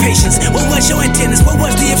 Where your patience? What was your antennas? What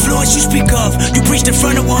was the influence you speak of? You preached in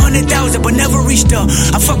front of 100,000, but never reached up.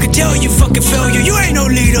 I fucking tell you, fucking failure. You ain't no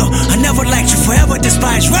leader. I never liked you, forever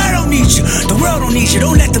despised you. I don't need you. The world don't need you.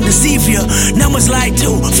 Don't let them deceive you. Numbers lie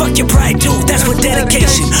too. Fuck your pride too. That's what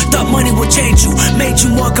dedication. Thought money would change you, made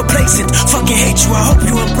you more complacent. Fucking hate you, I hope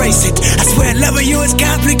you embrace it. I swear loving you is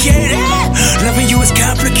complicated. Loving you is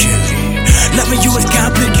complicated. Loving you is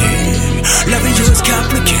complicated. Loving you is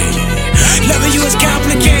complicated. Loving you is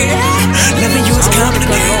complicated. Loving you is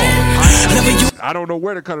complicated. Loving you. I don't know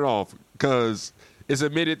where to cut it off, because it's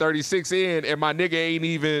a minute 36 in and my nigga ain't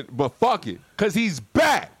even, but fuck it, because he's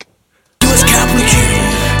back. You is complicated.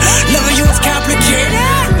 Loving you is complicated.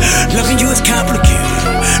 Loving you is complicated.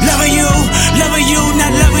 Loving you,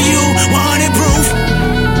 not loving you, 100 proof.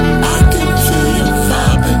 I can feel your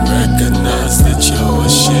vibe and recognize that you're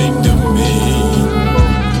ashamed of me.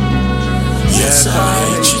 Yes, I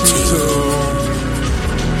hate you too.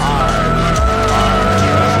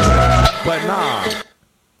 But nah,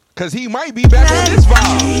 because he might be back on this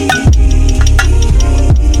vibe.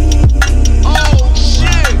 Oh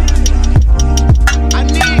shit, I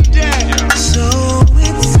need that.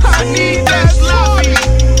 I need that sloppy.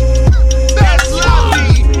 That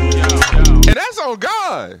sloppy. And that's on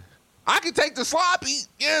God. I can take the sloppy,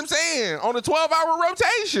 you know what I'm saying, on a 12-hour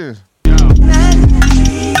rotation.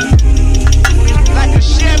 Like a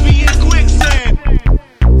Chevy in quicksand.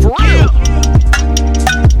 For real.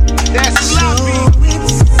 That sloppy.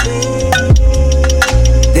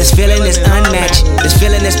 This feeling is unmatched. This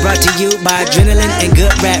feeling is brought to you by adrenaline and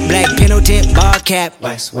good rap. Black Pendleton, ball cap.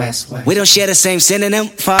 West. We don't share the same synonym,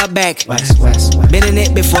 far back. West. Been in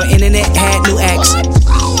it before internet had new acts.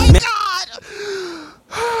 Oh my God.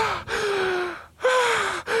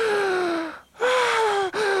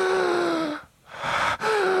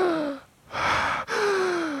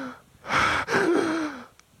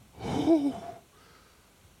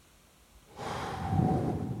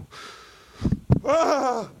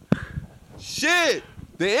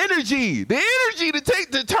 The energy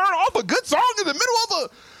to turn off a good song in the middle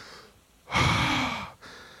of a.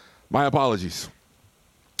 My apologies.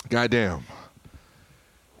 Goddamn.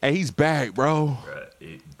 Hey, he's back, bro.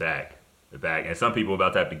 Back. And some people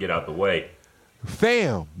about to have to get out the way.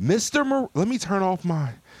 Fam, let me turn off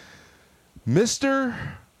my Mr.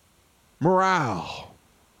 Morale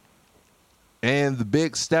and the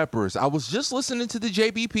Big Steppers. I was just listening to the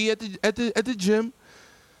JBP at the gym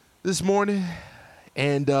this morning,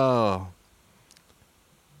 and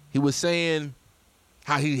he was saying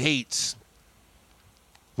how he hates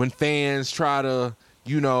when fans try to,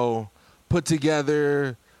 put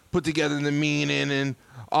together the meaning and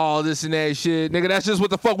all this and that shit. Nigga, that's just what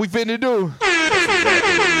the fuck we finna do.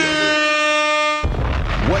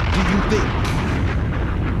 What do you think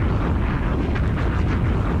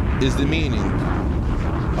is the meaning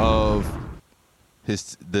of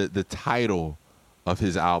the title of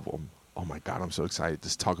his album? Oh my God, I'm so excited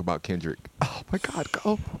to talk about Kendrick. Oh my God,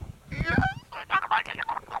 go.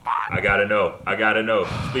 I gotta know.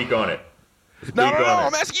 Speak on it. No.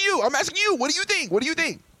 I'm asking you. What do you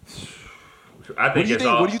think? I think it's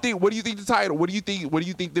all. What do you think the title? What do you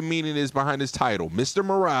think the meaning is behind this title? Mr.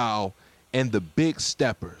 Morale and the Big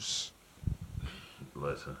Steppers.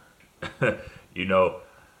 Listen,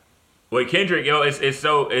 with Kendrick, it's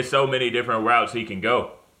so many different routes he can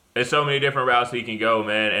go. It's so many different routes he can go,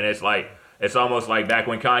 man. And it's almost like back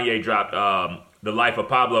when Kanye dropped The Life of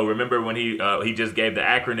Pablo. Remember when he just gave the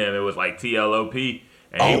acronym? It was like TLOP.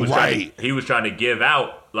 And he was trying to give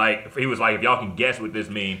out, like, he was like, if y'all can guess what this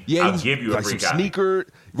means, I'll give you a free some copy. Sneaker,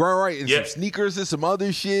 right, and some sneakers and some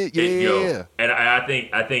other shit. Yeah. And I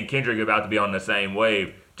think Kendrick about to be on the same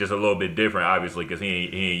wave, just a little bit different, obviously, because he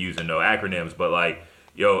ain't using no acronyms. But like,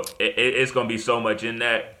 it's gonna be so much in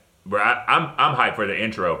that, bro. I'm hyped for the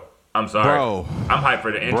intro. I'm sorry, bro. I'm hyped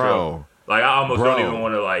for the intro. Bro. Like, I almost don't even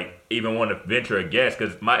want to venture a guess,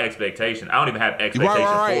 because my expectation, I don't even have expectations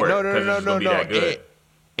for it, because it's gonna be that good.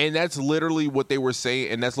 And that's literally what they were saying,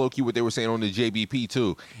 and that's low-key what they were saying on the JBP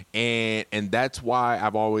too. And that's why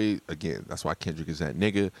that's why Kendrick is that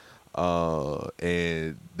nigga.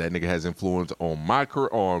 And that nigga has influence on my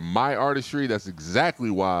artistry. That's exactly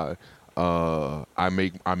why I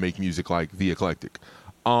make music like The Eclectic.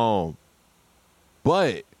 But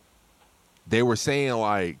they were saying,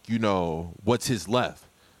 like, what's his left?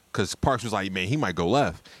 Because Parks was like, man, he might go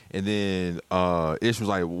left. And then Ish was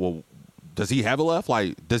like, well, does he have a left?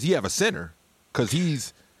 Like, does he have a center? Because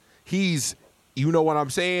he's, you know what I'm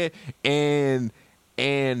saying? And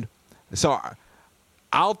so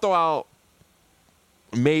I'll throw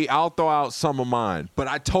out some of mine, but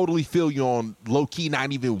I totally feel you on low key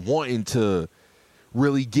not even wanting to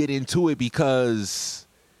really get into it, because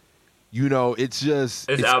it's just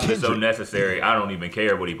this album is so necessary. I don't even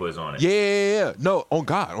care what he puts on it. Yeah. No, on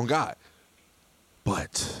God.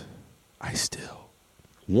 But I still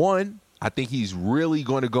I think he's really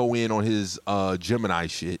going to go in on his Gemini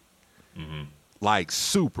shit. Mm-hmm. Like,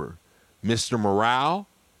 super. Mr. Morale,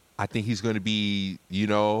 I think he's going to be,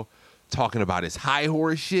 talking about his high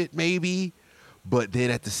horse shit, maybe. But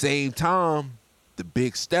then at the same time, the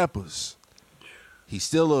Big Steppers. He's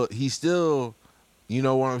still, you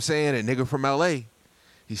know what I'm saying, a nigga from L.A.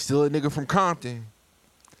 He's still a nigga from Compton.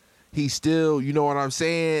 He's still, you know what I'm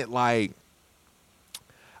saying, like,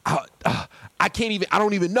 I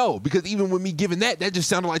don't even know, because even with me giving that just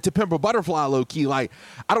sounded like To Pimp a Butterfly low key. Like,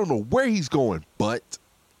 I don't know where he's going, but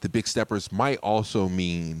the Big Steppers might also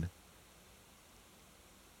mean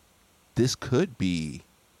it could be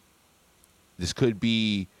his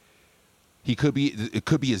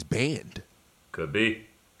band. Could be.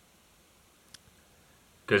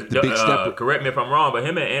 Because correct me if I'm wrong, but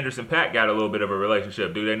him and Anderson .Paak got a little bit of a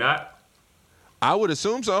relationship, do they not? I would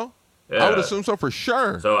assume so. Yeah. I would assume so for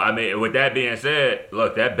sure. So, I mean, with that being said,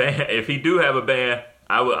 look, that band, if he do have a band,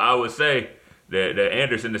 I would say that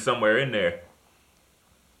Anderson is somewhere in there.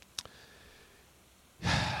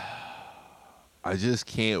 I just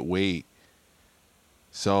can't wait.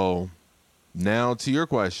 So, now to your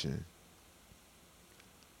question.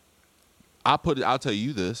 I'll tell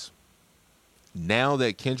you this. Now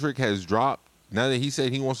that Kendrick has dropped, now that he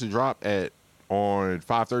said he wants to drop on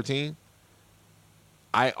 5/13,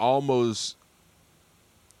 I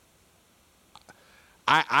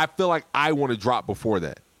feel like I want to drop before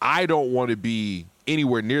that. I don't want to be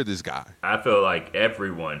anywhere near this guy. I feel like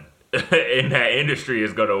everyone in that industry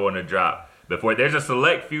is going to want to drop before. There's a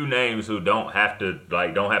select few names who don't have to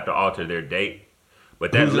alter their date,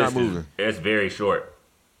 but that list is very short.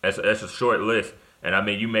 That's a short list, and I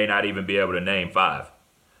mean, you may not even be able to name 5.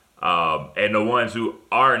 And the ones who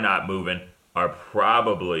are not moving are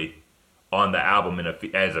probably on the album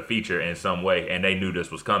as a feature in some way, and they knew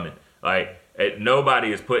this was coming. Like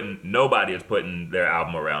nobody is putting their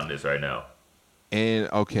album around this right now. And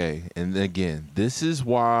okay, and again, this is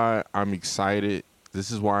why I'm excited.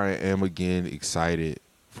 This is why I am again excited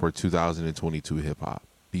for 2022 hip hop,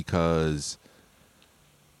 because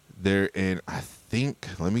and I think,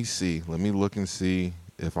 let me look and see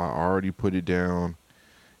if I already put it down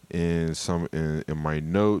in my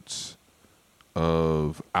notes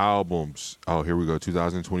of albums. Oh, here we go.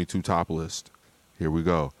 2022 top list. Here we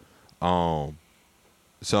go.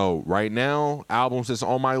 So right now, albums that's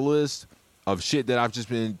on my list of shit that I've just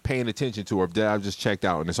been paying attention to or that I've just checked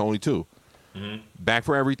out, and it's only two. Mm-hmm. Back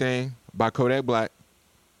for Everything by Kodak Black.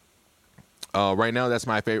 Right now that's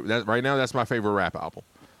my favorite. That's my favorite rap album.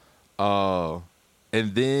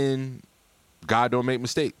 And then God Don't Make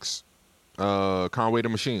Mistakes. Conway the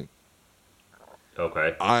Machine.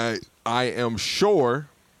 Okay. I am sure.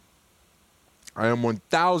 I am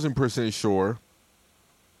 1,000% sure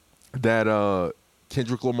that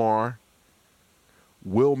Kendrick Lamar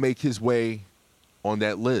will make his way on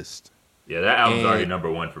that list. Yeah, that album's already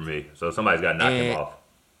number one for me. So somebody's got to knock him off.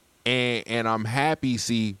 And I'm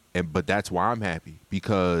happy, but that's why I'm happy,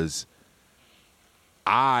 because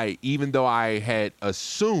even though I had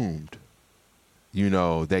assumed,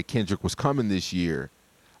 that Kendrick was coming this year,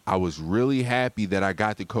 I was really happy that I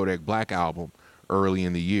got the Kodak Black album early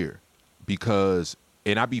in the year, because,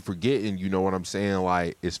 and I be forgetting, you know what I'm saying?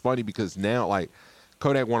 Like, it's funny because now, like,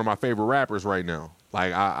 Kodak, one of my favorite rappers right now.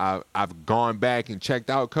 Like, I've gone back and checked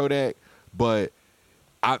out Kodak, but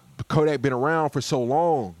Kodak been around for so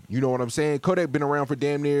long. You know what I'm saying? Kodak been around for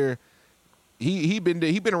damn near. He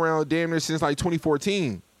been around damn near since like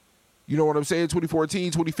 2014. You know what I'm saying?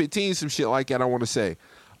 2014, 2015, some shit like that. I want to say.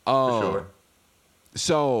 For sure.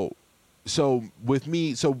 So with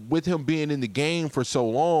him being in the game for so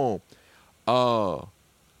long,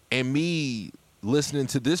 and me listening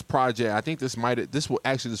to this project, I think this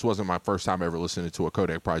wasn't my first time ever listening to a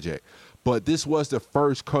Kodak project, but this was the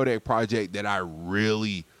first Kodak project that I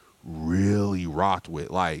really, really rocked with.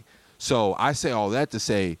 Like, so I say all that to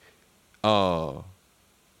say, Mr.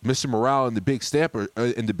 Morale and the Big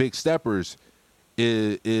Steppers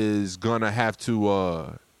is gonna have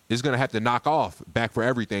to knock off Back for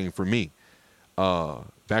Everything for me.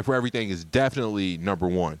 Back for Everything is definitely number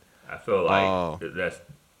one. I feel like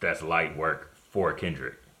that's light work for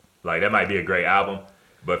Kendrick. Like, that might be a great album,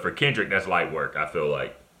 but for Kendrick, that's light work. I feel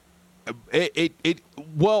like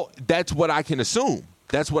well, that's what I can assume.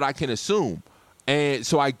 And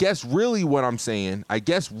so I guess really what I'm saying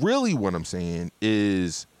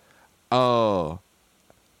is, I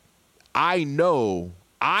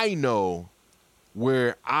know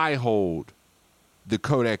where I hold the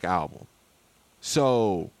Kodak album.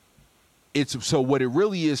 So what it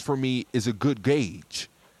really is for me is a good gauge.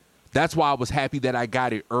 That's why I was happy that I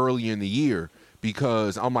got it early in the year,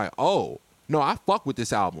 because I'm like, oh, no, I fuck with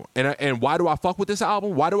this album. And why do I fuck with this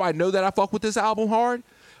album? Why do I know that I fuck with this album hard?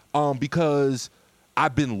 Because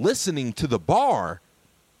I've been listening to the bar.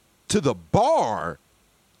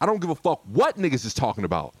 I don't give a fuck what niggas is talking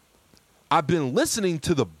about. I've been listening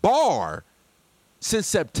to the bar since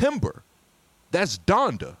September. That's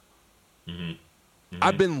Donda. Mm-hmm. Mm-hmm.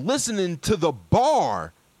 I've been listening to the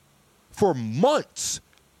bar for months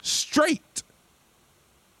straight.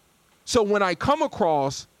 So when I come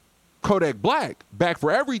across Kodak Black, Back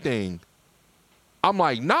for Everything, I'm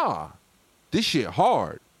like, nah, this shit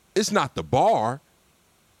hard. It's not the bar,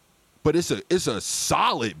 but it's a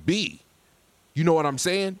solid B. You know what I'm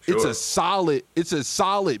saying? Sure. It's a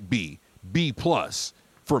solid B plus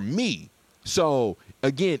for me. So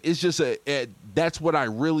again, it's just that's what I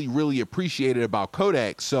really, really appreciated about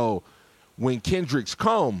Kodak. So when Kendrick's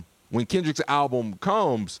album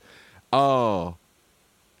comes, I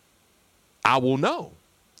will know.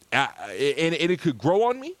 And it could grow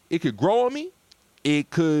on me. It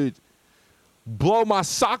could blow my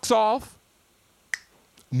socks off.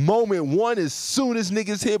 Moment one, as soon as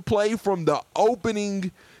niggas hit play from the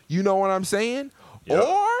opening, you know what I'm saying? Yep.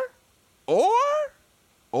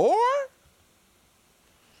 Or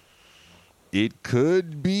it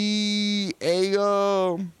could be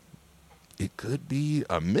a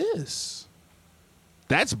miss.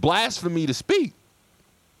 That's blasphemy to speak.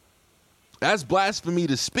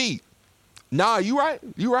 Nah, you right.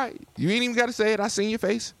 You ain't even got to say it. I seen your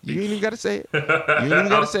face. You ain't even got to say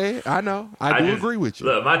it. I know. I do agree with you.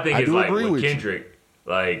 Look, my thing is, like, with Kendrick,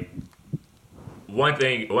 like, one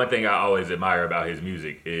thing I always admire about his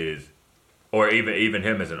music is, or even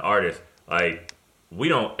him as an artist, like, we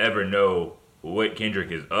don't ever know what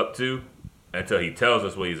Kendrick is up to until he tells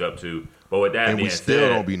us what he's up to. But with that being said, we still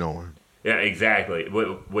don't be knowing. Yeah, exactly.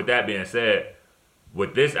 With that being said,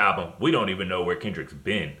 with this album, we don't even know where Kendrick's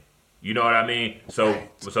been. You know what I mean? So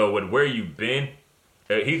with where you've been,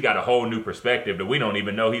 he's got a whole new perspective that we don't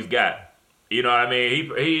even know he's got. You know what I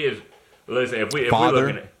mean? He is. Listen, if we're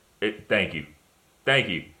looking at it, thank you.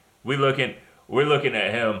 We're looking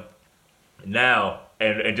at him now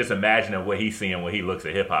and just imagining what he's seeing when he looks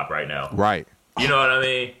at hip hop right now. Right. You know what I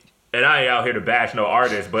mean? And I ain't out here to bash no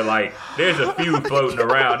artist, but like, there's a few floating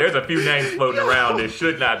around. There's a few names floating around that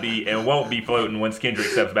should not be and won't be floating once Kendrick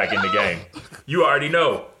steps back in the game. You already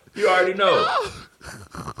know.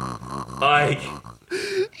 Like,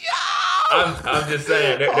 I'm just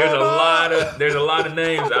saying, there's a lot of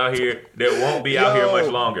names out here that won't be out here much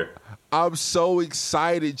longer. I'm so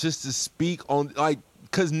excited just to speak on, like,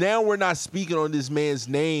 because now we're not speaking on this man's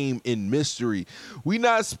name in mystery. We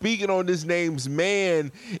not speaking on this name's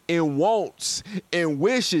man in wants and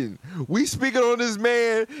wishing. We speaking on this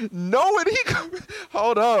man knowing he come.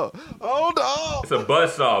 Hold up. It's a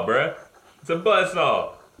buzzsaw, bruh. It's a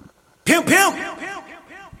buzzsaw. Pimp, pimp.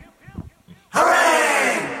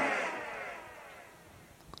 Hooray!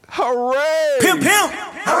 Hooray! Pimp, pimp.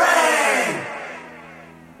 Hooray!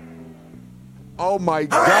 Oh my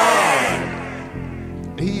God.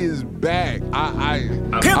 He is back.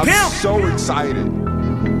 I'm so excited.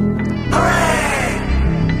 Hooray!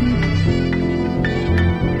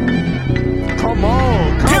 Come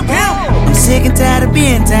on. I'm sick and tired of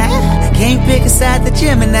being tired. Can't pick a side the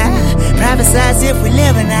Gemini. Prophesize if we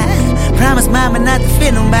live or not. Promise mama not to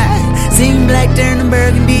fit nobody. Sing black turning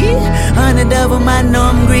burgundy. Underdouble my know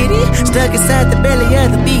I'm greedy. Stuck inside the belly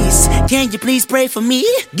of the beast. Can you please pray for me?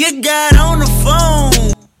 Get God on the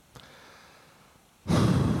phone.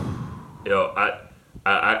 Yo,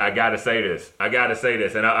 I gotta say this.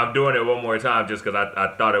 And I'm doing it one more time just because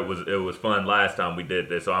I thought it was fun last time we did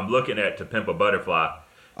this. So I'm looking at To Pimp a Butterfly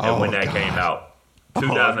and when that came out,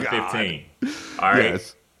 2015. All right,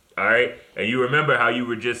 yes. All right. And you remember how you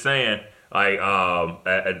were just saying like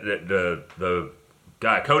the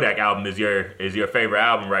Kodak album is your favorite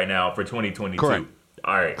album right now for 2022. Correct.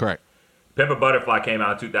 All right. Correct. Pimp a Butterfly came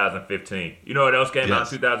out in 2015. You know what else came out in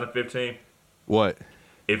 2015? What?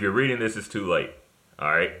 If you're reading this, it's too late. All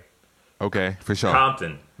right. Okay, for sure.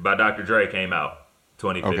 Compton by Dr. Dre came out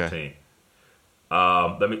 2015.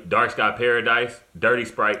 Okay. Dark Sky Paradise, Dirty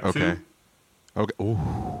Sprite 2. Okay. Ooh.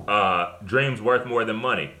 Dreams Worth More Than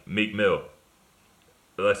Money, Meek Mill.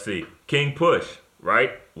 Let's see. King Push,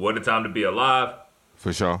 right? What a Time to Be Alive.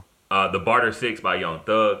 For sure. The Barter 6 by Young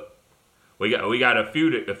Thug. We got a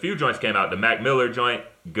few joints came out. The Mac Miller joint,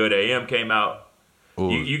 Good AM came out. Ooh,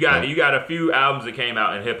 you got a few albums that came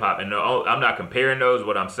out in hip hop, and I'm not comparing those.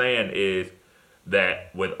 What I'm saying is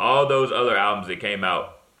that with all those other albums that came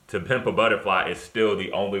out, To Pimp a Butterfly is still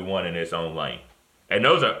the only one in its own lane. And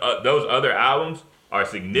those other albums are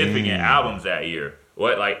significant albums that year.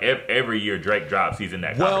 What, like every year Drake drops, he's in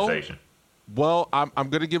that conversation. Well, I'm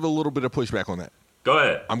gonna give a little bit of pushback on that. Go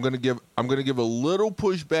ahead. I'm gonna give a little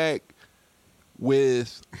pushback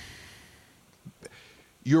with.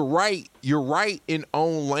 You're right in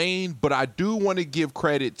own lane, but I do want to give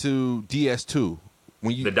credit to DS2.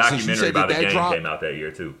 The documentary by The Game came out that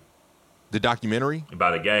year too. The documentary?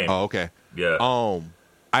 By The Game. Oh, okay. Yeah.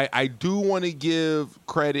 I do want to give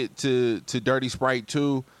credit to Dirty Sprite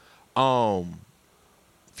too.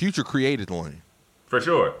 Future created the lane. For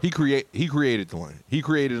sure. He created the lane. He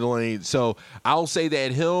created the lane. So I'll say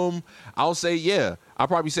that him. I'll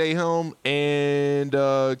probably say him and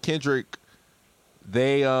Kendrick.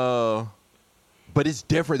 They but it's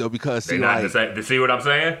different though because they're not the same. See what I'm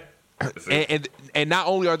saying? And not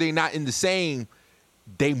only are they not in the same,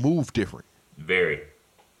 they move different. Very.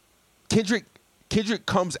 Kendrick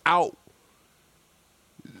comes out,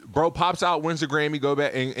 bro, pops out, wins the Grammy, go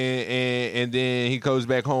back and then he goes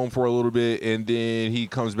back home for a little bit, and then he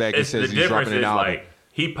comes back and says he's dropping an album. Like,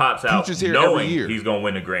 he pops out knowing he's gonna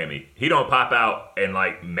win a Grammy. He don't pop out and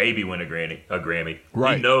like maybe win a Grammy.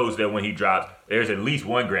 Right. He knows that when he drops, there's at least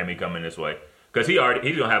one Grammy coming this way because he's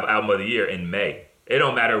gonna have Album of the Year in May. It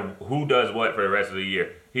don't matter who does what for the rest of the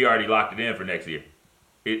year. He already locked it in for next year.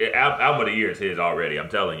 Album of the Year is his already. I'm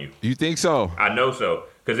telling you. You think so? I know so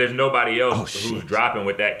because there's nobody else who's dropping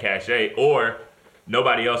with that cachet, or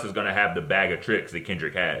nobody else is gonna have the bag of tricks that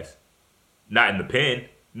Kendrick has. Not in the pen.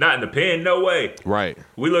 No way. Right.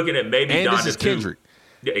 We're looking at maybe and Donda this is Kendrick.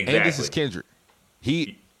 Yeah, exactly. And this is Kendrick.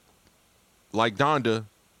 He, like Donda,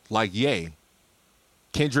 like Ye.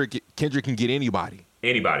 Kendrick can get anybody.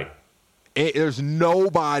 Anybody. There's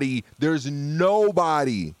nobody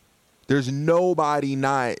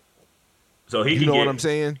not. So you know what I'm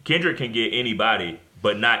saying? Kendrick can get anybody,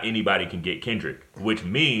 but not anybody can get Kendrick, which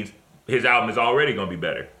means his album is already gonna be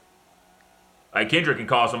better. Like Kendrick can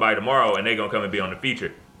call somebody tomorrow and they gonna come and be on the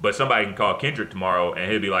feature, but somebody can call Kendrick tomorrow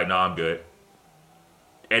and he'll be like, "Nah, I'm good."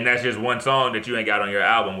 And that's just one song that you ain't got on your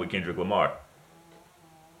album with Kendrick Lamar.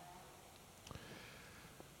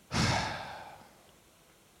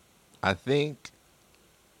 I think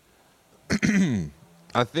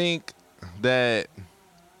that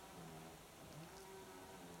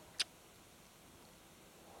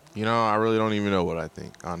I really don't even know what I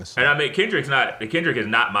think, honestly. And I mean, Kendrick is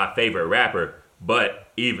not my favorite rapper, but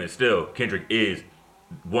even still, Kendrick is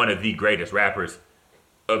one of the greatest rappers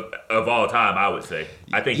of all time, I would say.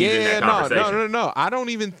 I think he's in that conversation. No. I don't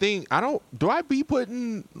even think do I be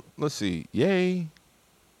putting, let's see, Ye?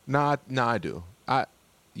 Nah, I do.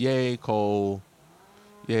 Ye, Cole,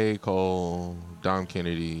 Dom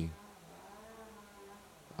Kennedy,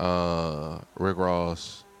 Rick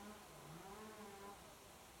Ross,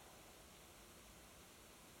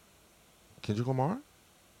 Kendrick Lamar,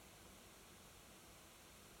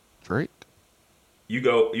 Drake. You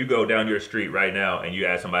go down your street right now and you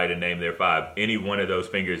ask somebody to name their 5. Any one of those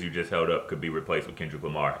fingers you just held up could be replaced with Kendrick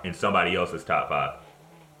Lamar in somebody else's top 5.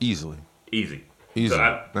 Easily. So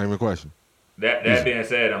not even a question. That being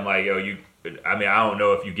said, I'm like, I don't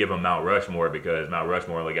know if you give him Mount Rushmore because Mount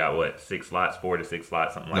Rushmore only got 6 slots, 4 to 6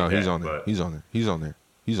 slots, something like that. No, he's on there. He's on there.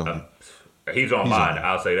 He's on mine.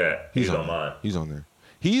 I'll say that. He's on mine. He's on there.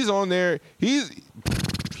 He's on there.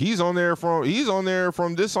 He's on there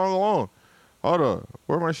from this song alone. Hold up.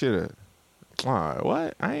 Where my shit at?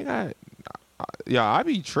 What? I ain't got. I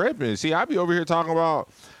be tripping. See, I be over here talking about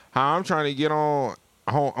how I'm trying to get on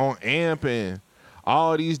AMP and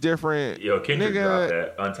all these different. Kendrick dropped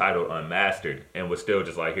that Untitled Unmastered and was still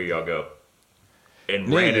just like, here y'all go, and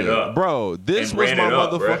ran it up, bro. This was my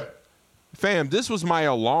motherfucker. Fam, this was my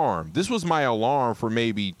alarm. This was my alarm for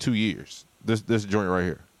maybe 2 years. This joint right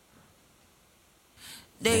here.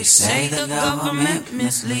 They say the government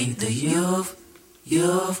mislead the youth.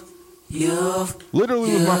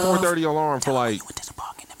 Literally was my 4:30 alarm for like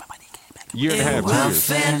a year and a half, 2 years.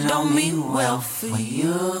 Welfare don't mean wealth for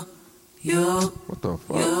you. What the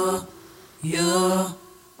fuck?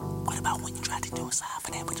 What about when you try to do a sign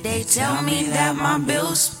for that? They tell me that my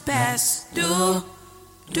bills past due.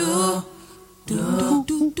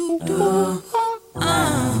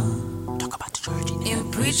 Talk about the church.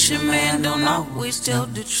 And preacher man don't always tell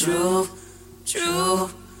the truth.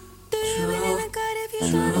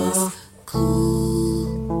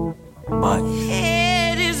 Cool. But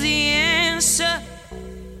head is the answer.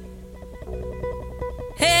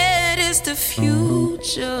 Head is the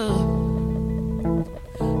future.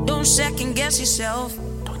 Don't second guess yourself.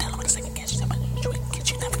 Don't tell them what to second guess yourself.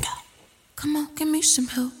 You never got. Come on, give me some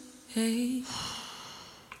help. Hey.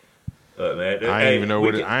 Man, I ain't even know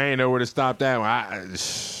where to stop that one.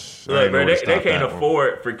 They can't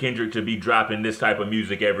afford for Kendrick to be dropping this type of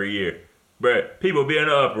music every year. Bro, people be in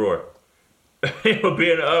an uproar.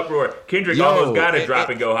 Kendrick almost got to drop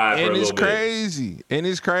and go high for a little bit. And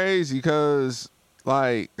it's crazy because,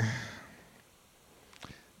 like,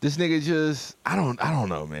 this nigga just, I don't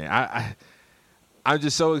know, man. I'm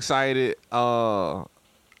just so excited. I'm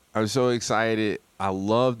so excited. I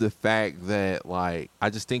love the fact that, like,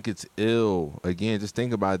 I just think it's ill. Again, just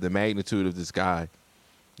think about the magnitude of this guy.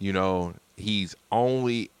 He's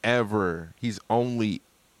only ever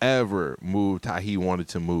moved how he wanted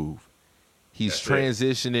to move. He's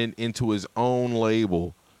transitioning into his own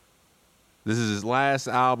label. This is his last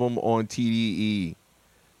album on TDE.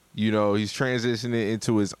 He's transitioning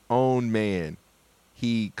into his own man.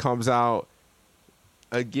 He comes out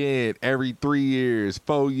again every 3 years,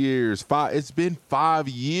 4 years, 5. It's been 5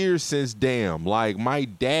 years since Damn. Like my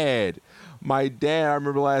dad, I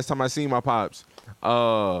remember last time I seen my pops.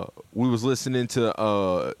 We was listening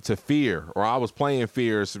to Fear, or I was playing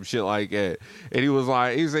Fear or some shit like that. And he was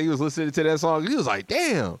like, he was listening to that song. And he was like,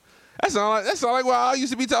 damn, that sound like what I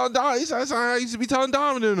used to be telling Dom. He said, I used to be telling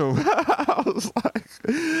Dom and them. I was like,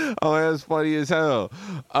 oh, that's funny as hell.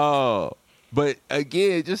 But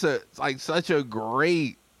again, just such a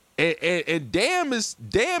great and Damn is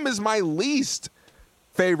my least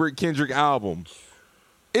favorite Kendrick album.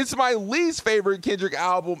 It's my least favorite Kendrick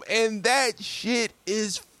album, and that shit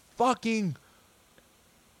is fucking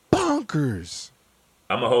bonkers.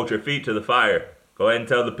 I'm going to hold your feet to the fire. Go ahead and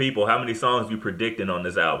tell the people how many songs you predicting on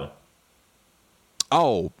this album.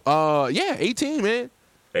 Oh, 18, man.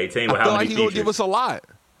 18 with I how feel many like he's going to features? give us a lot.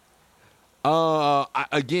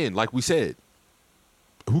 Again, like we said,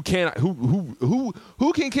 who can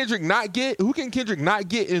Kendrick not get? Who can Kendrick not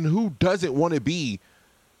get, and who doesn't want to be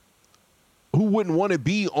who wouldn't want to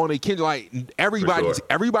be on a Kendrick? Like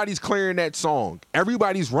everybody's clearing that song.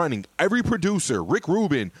 Everybody's running. Every producer, Rick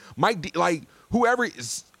Rubin, Mike D, like whoever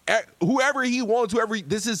he wants,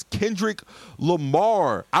 this is Kendrick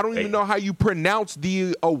Lamar. I don't even know how you pronounce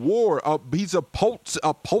the award. He's a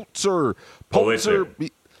Pulitzer.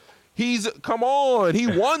 He's come on. He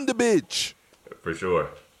won the bitch. For sure.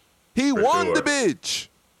 He won the bitch.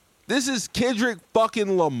 This is Kendrick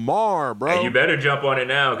fucking Lamar, bro. And you better jump on it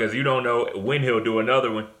now because you don't know when he'll do another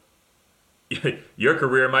one. Your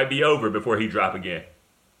career might be over before he drop again.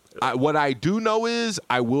 What I do know is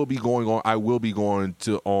I will be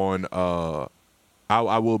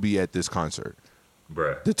at this concert.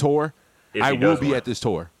 Bruh. The tour. I will be at this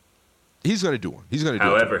tour. He's gonna do one. He's gonna do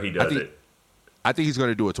however he does it. I think he's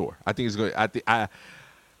gonna do a tour. I think he's gonna I think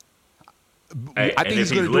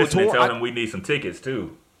he's gonna do a tour. Tell him we need some tickets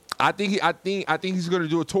too. I think he's going to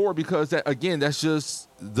do a tour because that's just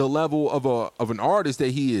the level of an artist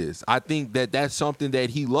that he is. I think that's something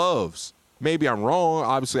that he loves. Maybe I'm wrong.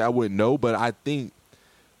 Obviously, I wouldn't know, but I think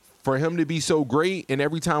for him to be so great, and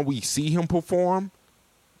every time we see him perform,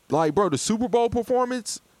 like bro, the Super Bowl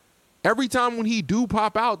performance, every time when he do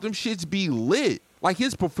pop out, them shits be lit. Like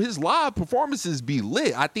his live performances be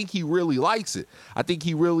lit. I think he really likes it. I think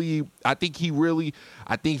he really loved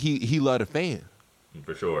the fan.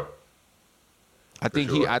 For sure. I think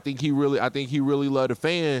he really loved the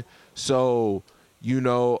fan. So,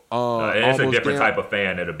 it's a different type of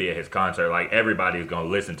fan that'll be at his concert. Like everybody's gonna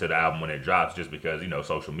listen to the album when it drops, just because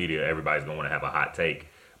social media. Everybody's gonna want to have a hot take.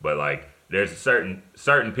 But like, there's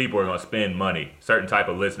certain people are gonna spend money. Certain type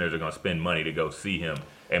of listeners are gonna spend money to go see him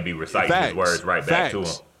and be reciting his words right back to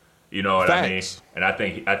him. You know what I mean? And I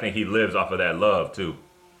think he lives off of that love too,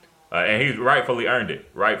 and he's rightfully earned it.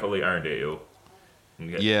 Yo.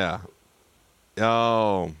 Yeah.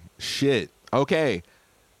 Oh shit. Okay.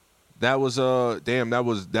 That was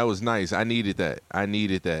that was nice. I needed that.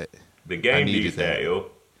 The game needs that, yo.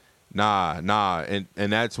 Nah, and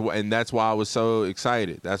that's why I was so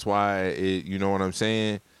excited. That's why you know what I'm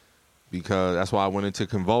saying? Because that's why I went into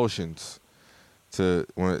convulsions just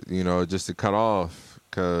to cut off.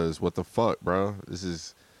 Cause what the fuck, bro? This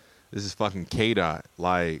is fucking K-Dot.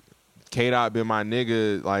 Like K-Dot been my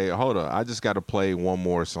nigga. Like, hold up, I just got to play one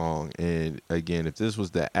more song. And again, if this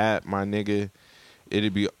was the app, my nigga,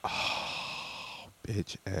 it'd be,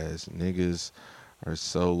 bitch ass niggas are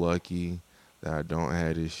so lucky that I don't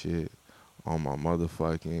have this shit on my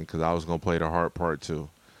motherfucking, because I was going to play the hard part too.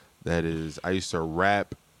 That is, I used to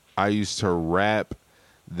rap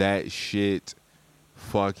that shit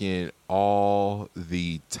fucking all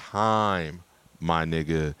the time, my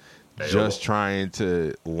nigga. Just trying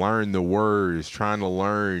to learn the words, trying to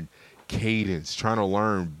learn cadence, trying to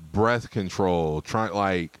learn breath control,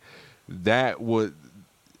 that would.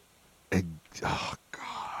 Oh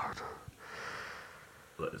God!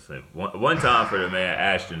 Listen, one time for the man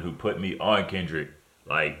Ashton who put me on Kendrick,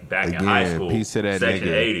 like back in high school. Peace to that Section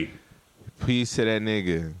nigga. 80. Peace to that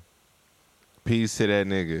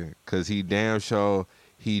nigga, cause he damn sure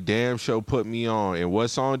put me on. And what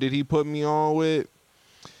song did he put me on with?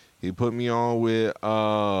 He put me on with, he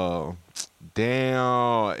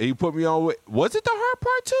put me on with, was it the hard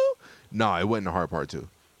part 2? No, it wasn't the hard part 2.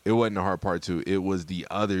 It wasn't the hard part 2. It was the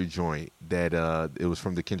other joint that, it was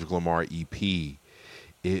from the Kendrick Lamar EP.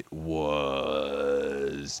 It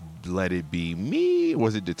was Let It Be Me.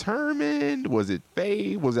 Was it Determined? Was it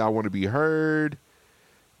Fade? Was it I Want to Be Heard?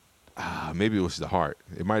 Maybe it was The Heart.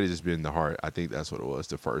 It might have just been The Heart. I think that's what it was,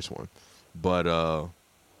 the first one. But,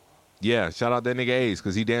 yeah, shout out that nigga Ace,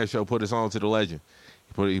 because he damn sure put us on to the legend.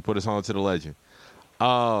 He put us on to the legend.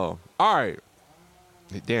 All right.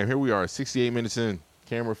 Damn, here we are, 68 minutes in.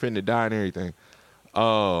 Camera finna die and everything. Do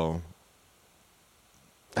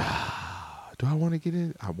I want to get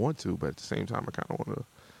in? I want to, but at the same time, I kind of want to.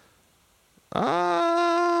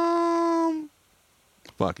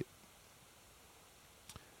 Fuck it.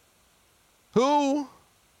 Who?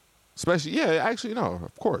 Especially, yeah, actually, no,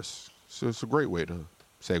 of course. So it's a great way to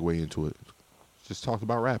segue into it. Just talk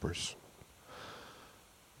about rappers.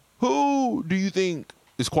 Who do you think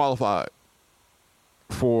is qualified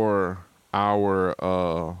for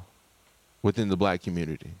our within the black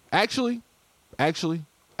community? Actually,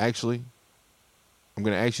 I'm going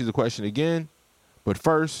to ask you the question again, but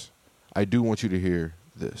first, I do want you to hear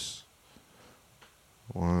this.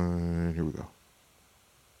 Here we go.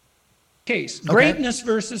 Case, greatness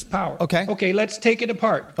versus power. Okay, let's take it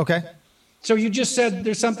apart. Okay. So you just said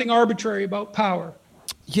there's something arbitrary about power.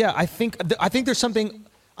 Yeah, I think there's something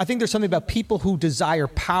about people who desire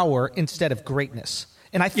power instead of greatness.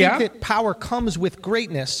 And I think that power comes with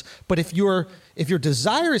greatness, but if your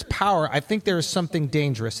desire is power, I think there is something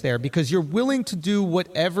dangerous there because you're willing to do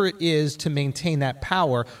whatever it is to maintain that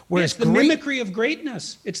power. Whereas it's the mimicry of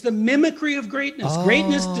greatness. It's the mimicry of greatness. Oh.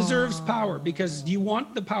 Greatness deserves power because you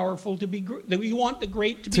want the powerful to be. You want the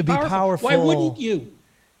great to be powerful. Why wouldn't you?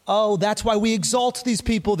 Oh, that's why we exalt these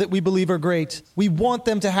people that we believe are great. We want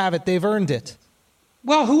them to have it. They've earned it.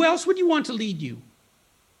 Well, who else would you want to lead you?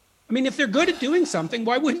 I mean, if they're good at doing something,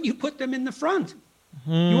 why wouldn't you put them in the front?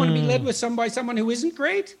 You want to be led with someone who isn't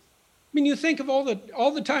great? I mean, you think of all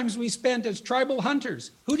the times we spent as tribal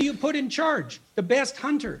hunters. Who do you put in charge? The best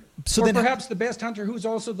hunter. So or perhaps the best hunter who's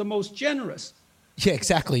also the most generous. Yeah,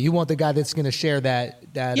 exactly. You want the guy that's going to share that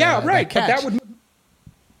yeah, right. That catch. But that would.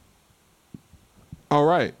 All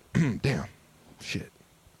right. Damn. Shit.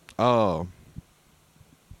 Were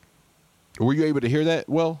you able to hear that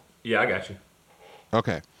well? Yeah, I got you.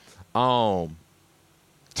 Okay. So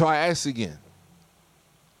I asked again,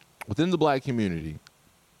 within the black community,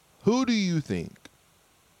 who do you think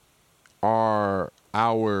are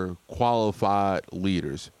our qualified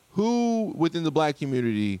leaders? Who within the black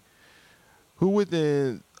community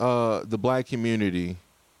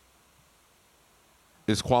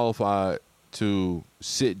is qualified to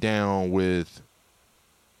sit down with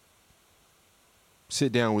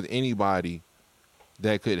anybody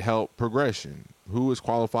that could help progression? Who is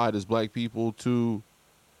qualified as black people to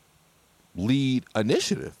lead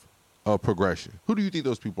initiative of progression? Who do you think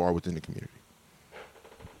those people are within the community?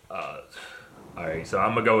 All right, so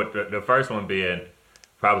I'm going to go with the first one being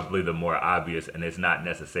probably the more obvious, and it's not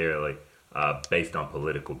necessarily based on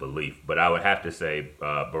political belief, but I would have to say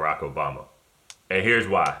Barack Obama. And here's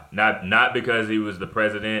why. Not because he was the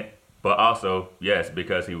president, but also, yes,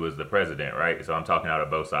 because he was the president, right? So I'm talking out of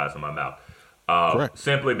both sides of my mouth.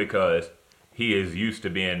 Simply because he is used to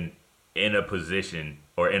being in a position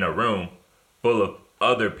or in a room full of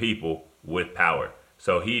other people with power.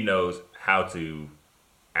 So he knows how to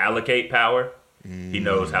allocate power. He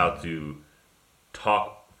knows how to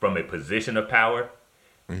talk from a position of power.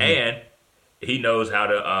 And he knows how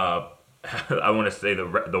to, I want to say the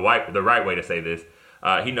right way to say this,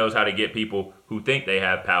 he knows how to get people who think they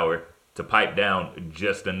have power to pipe down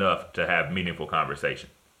just enough to have meaningful conversation.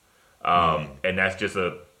 And that's just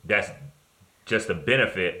a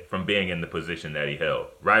benefit from being in the position that he held.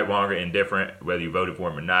 Right, wrong, or indifferent, whether you voted for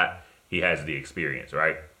him or not, he has the experience,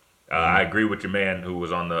 right? I agree with your man who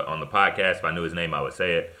was on the podcast. If I knew his name, I would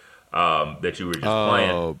say it. That you were just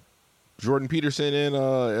playing. Jordan Peterson and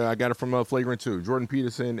I got it from Flagrant 2. Jordan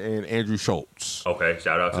Peterson and Andrew Schultz. Okay,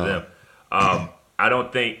 shout out to them. I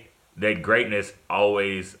don't think that greatness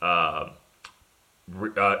always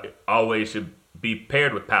should be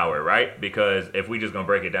paired with power, right? Because if we just gonna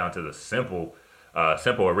break it down to the simple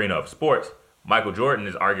arena of sports, Michael Jordan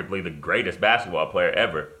is arguably the greatest basketball player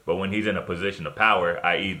ever. But when he's in a position of power,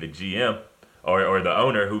 i.e., the GM or the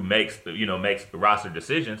owner who makes roster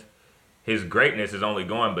decisions, his greatness is only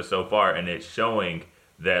going but so far, and it's showing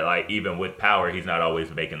that like even with power, he's not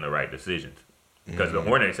always making the right decisions. Because the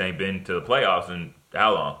Hornets ain't been to the playoffs in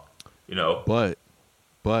how long,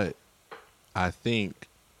 But I think,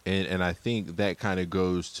 and I think that kind of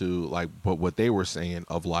goes to like, but what they were saying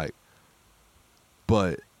of like,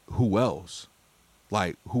 but who else?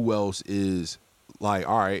 Like, who else is like,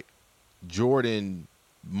 all right, Jordan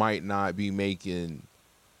might not be making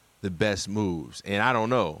the best moves, and I don't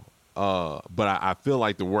know. But I feel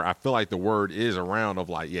like the word is around of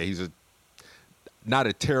like, yeah, he's not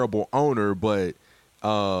a terrible owner, but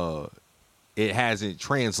it hasn't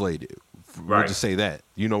translated. Right. We'll just say that.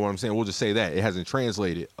 You know what I'm saying? We'll just say that. It hasn't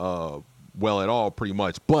translated well at all, pretty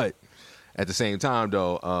much. But at the same time,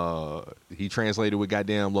 though, he translated with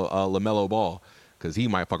goddamn LaMelo Ball, because he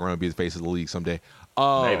might fuck around and be the face of the league someday.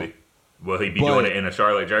 Maybe. Will he be doing it in a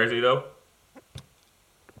Charlotte jersey, though?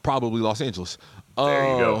 Probably Los Angeles.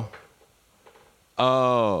 There you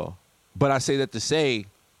go. But I say that to say,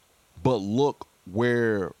 but look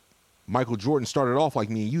where Michael Jordan started off like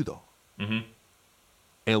me and you, though. Mm-hmm.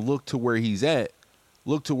 And look to where he's at.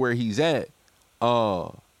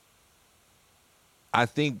 I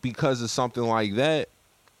think because of something like that,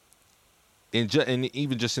 and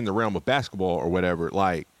even just in the realm of basketball or whatever,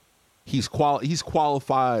 like he's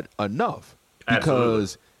qualified enough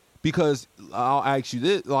because I'll ask you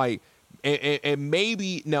this, like, and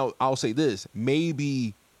maybe now I'll say this,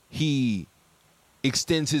 maybe he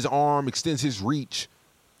extends his arm, extends his reach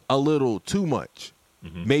a little too much.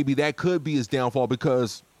 Mm-hmm. Maybe that could be his downfall,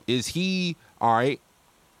 because is he, all right,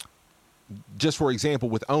 just for example,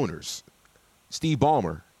 with owners, Steve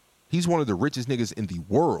Ballmer, he's one of the richest niggas in the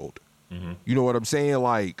world. Mm-hmm. You know what I'm saying?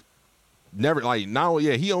 Like, never like now.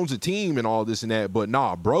 Yeah, he owns a team and all this and that, but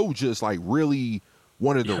nah, bro, just like really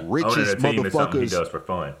one of the richest Owning a team is something he motherfuckers. does for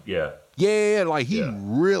fun. Yeah. Yeah, like he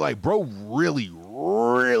really, like bro,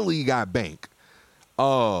 really got bank.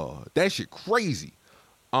 That shit crazy.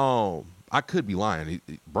 I could be lying.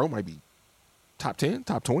 Bro might be top 10,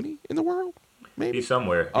 top 20 in the world. Maybe He's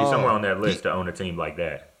somewhere. He's somewhere on that list to own a team like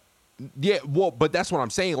that. Yeah, well, but that's what I'm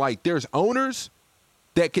saying. Like, there's owners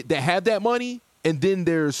that have that money, and then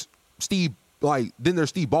there's Steve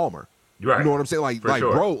Ballmer. Right. You know what I'm saying? Like, For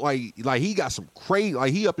sure. bro, like he got some crazy.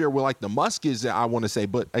 Like, he up there with like the Muskets that I want to say.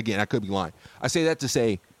 But again, I could be lying. I say that to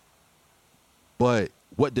say, but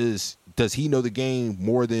what does he know the game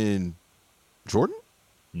more than Jordan?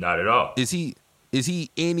 Not at all. Is he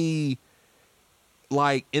any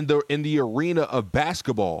like in the arena of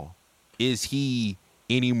basketball? Is he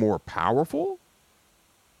any more powerful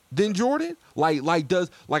than Jordan? I think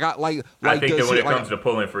that when it comes to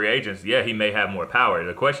pulling free agents, yeah, he may have more power.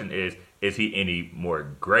 The question is he any more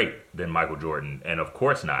great than Michael Jordan? And of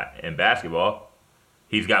course not. In basketball,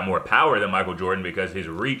 he's got more power than Michael Jordan because his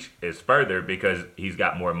reach is further because he's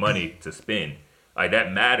got more money to spend. Like,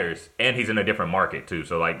 that matters. And he's in a different market too.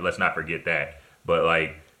 So like, let's not forget that. But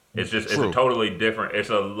like, it's a totally different, it's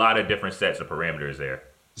a lot of different sets of parameters there.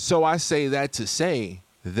 So I say that to say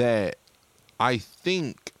that I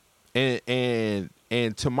think, and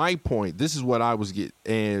to my point, this is what I was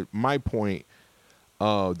and my point,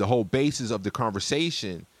 the whole basis of the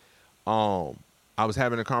conversation. I was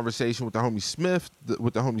having a conversation with the homie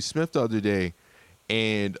Smith the other day,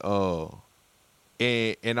 and I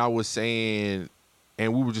was saying,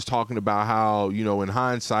 and we were just talking about how, you know, in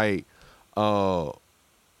hindsight,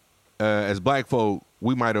 as black folk,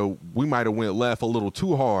 we might have went left a little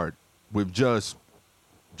too hard with just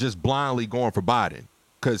blindly going for Biden,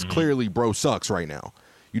 because clearly bro sucks right now.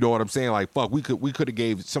 You know what I'm saying? Like, fuck, we could have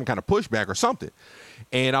gave some kind of pushback or something.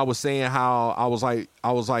 And I was saying how I was like,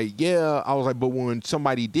 but when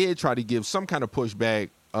somebody did try to give some kind of pushback,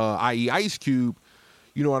 i.e. Ice Cube,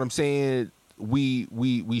 you know what I'm saying? We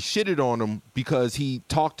shitted on him because he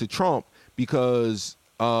talked to Trump, because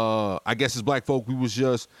I guess as black folk, we was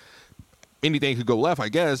just, anything could go left, I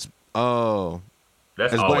guess.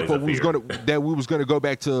 That's as black folk, we was gonna go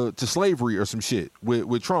back to slavery or some shit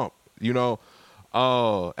with Trump, you know,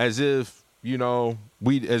 as if, you know,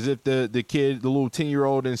 as if the kid, the little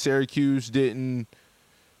 10-year-old in Syracuse didn't,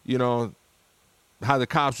 you know, how the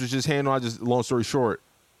cops was just handling. Long story short,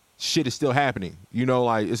 shit is still happening, you know,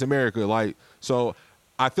 like, it's America. Like, so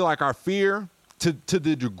I feel like our fear, to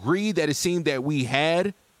the degree that it seemed that we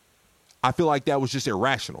had, I feel like that was just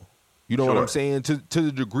irrational. You know what I'm saying? To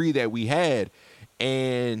the degree that we had,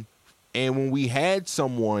 and when we had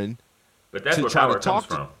someone, but that's where power comes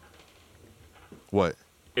from. What?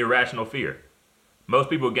 Irrational fear. Most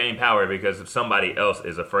people gain power because somebody else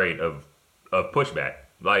is afraid of pushback.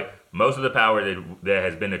 Like, most of the power that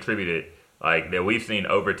has been attributed, like, that we've seen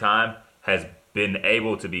over time, has been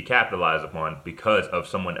able to be capitalized upon because of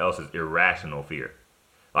someone else's irrational fear.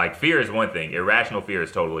 Like, fear is one thing. Irrational fear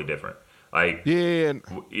is totally different. Like, yeah,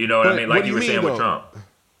 you know what I mean? Like you were saying with Trump.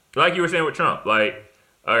 Like you were saying with Trump. Like,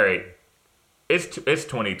 all right, it's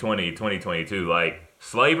 2020, 2022. Like,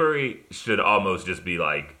 slavery should almost just be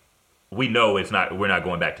like, we know we're not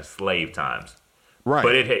going back to slave times. Right.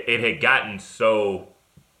 But it had gotten so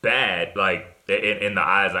bad, like, in the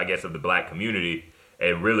eyes, I guess, of the black community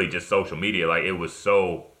and really just social media. Like, it was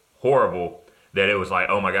so horrible that it was like,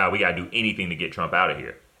 oh my God, we got to do anything to get Trump out of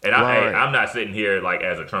here. And I'm not sitting here like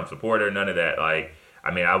as a Trump supporter, none of that. Like, I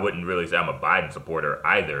mean, I wouldn't really say I'm a Biden supporter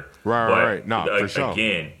either. Right. No, for sure.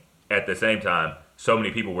 Again, at the same time, so many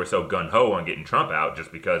people were so gun-ho on getting Trump out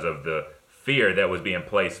just because of the fear that was being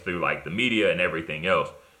placed through like the media and everything else.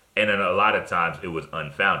 And then a lot of times it was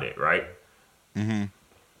unfounded, right? Mm-hmm.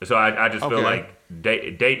 So I just feel like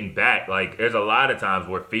dating back, like, there's a lot of times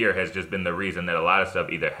where fear has just been the reason that a lot of stuff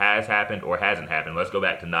either has happened or hasn't happened. Let's go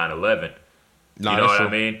back to 9/11. You know what I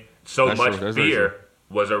mean? So much fear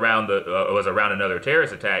was around another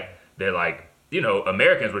terrorist attack that, like, you know,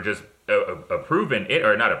 Americans were just approving it,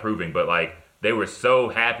 or not approving, but like, they were so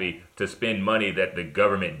happy to spend money that the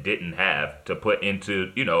government didn't have to put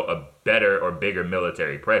into, you know, a better or bigger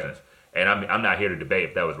military presence. And I'm not here to debate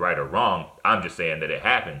if that was right or wrong. I'm just saying that it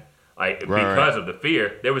happened. Like, because of the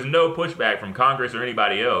fear, there was no pushback from Congress or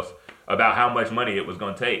anybody else about how much money it was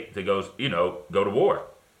going to take to go to war.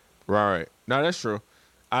 Right. No, that's true.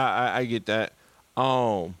 I get that.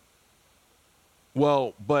 Well,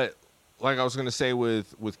 but like I was gonna say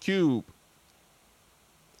with Cube,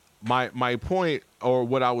 my point, or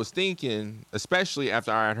what I was thinking, especially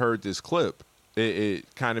after I had heard this clip, it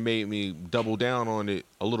kind of made me double down on it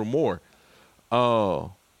a little more.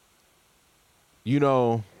 You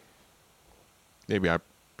know, maybe I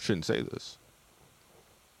shouldn't say this.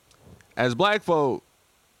 As black folk,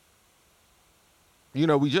 you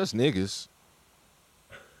know, we just niggas.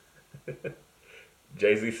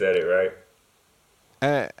 Jay-Z said it,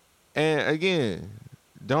 right? And again,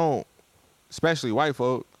 don't, especially white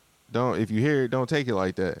folk, don't, if you hear it, don't take it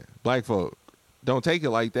like that. Black folk, don't take it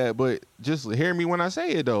like that, but just hear me when I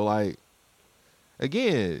say it, though. Like,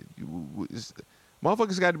 again,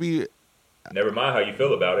 motherfuckers got to be. Never mind how you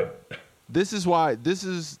feel about it. This is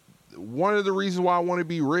one of the reasons why I want to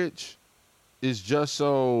be rich, is just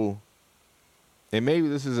so, and maybe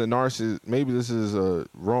this is a narcissist, maybe this is a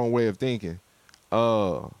wrong way of thinking.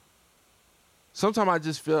 Sometimes I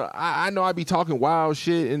just feel, I know I be talking wild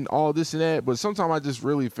shit and all this and that, but sometimes I just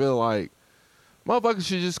really feel like motherfuckers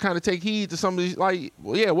should just kind of take heed to some of these, like,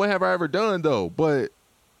 well, yeah, what have I ever done, though? But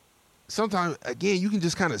sometimes, again, you can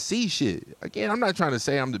just kind of see shit. Again, I'm not trying to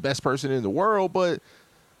say I'm the best person in the world, but,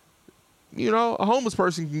 you know, a homeless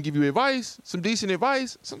person can give you advice, some decent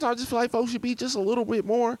advice. Sometimes I just feel like folks should be just a little bit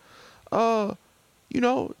more, you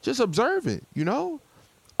know, just observant, you know?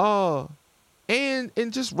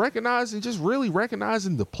 And just recognizing, just really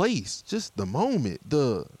recognizing the place, just the moment,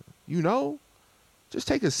 you know, just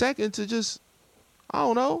take a second to just, I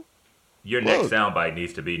don't know. Your next soundbite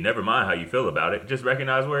needs to be, never mind how you feel about it, just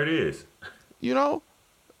recognize where it is. You know?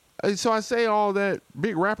 So I say all that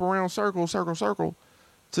big wraparound circle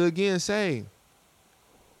to again say,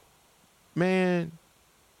 man,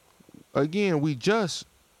 again,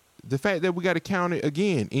 the fact that we got to count it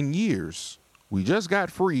again in years. We just got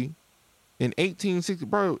free. In 1860,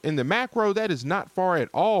 bro, in the macro, that is not far at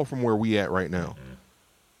all from where we at right now.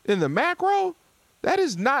 Mm-hmm. In the macro, that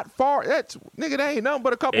is not far. That's, nigga, that ain't nothing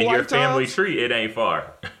but a couple lifetimes. In your family tree, it ain't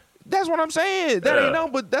far. That's what I'm saying. That ain't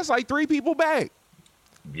nothing but, that's like 3 people back.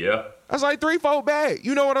 Yeah. That's like 3 folk back.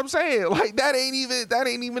 You know what I'm saying? Like, that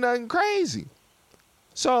ain't even nothing crazy.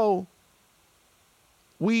 So,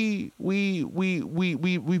 we've been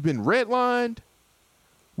redlined.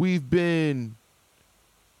 We've been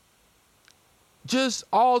just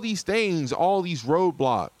all these things, all these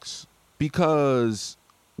roadblocks, because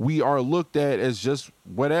we are looked at as just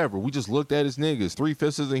whatever. We just looked at as niggas,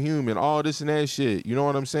 3/5 of a human, all this and that shit. You know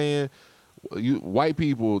what I'm saying? White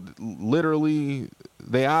people, literally,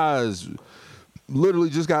 their eyes literally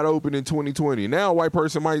just got opened in 2020. Now a white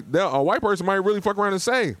person might really fuck around and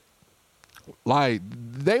say, like,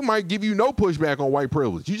 they might give you no pushback on white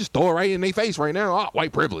privilege. You just throw it right in their face right now. Oh,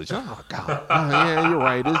 white privilege. Oh, God. Oh, yeah, you're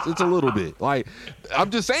right. It's a little bit. Like, I'm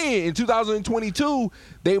just saying, in 2022,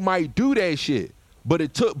 they might do that shit. But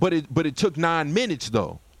it took 9 minutes,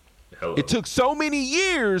 though. Hello. It took so many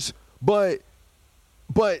years, but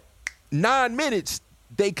 9 minutes,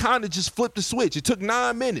 they kind of just flipped the switch. It took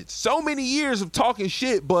 9 minutes. So many years of talking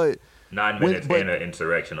shit, but 9 minutes and an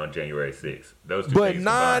insurrection on January 6th. Those two but things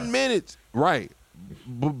 9 combined. minutes, right?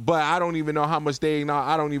 But I don't even know how much they know.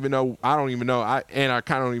 I don't even know. I kind of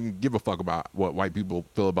don't even give a fuck about what white people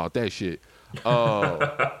feel about that shit.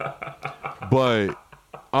 But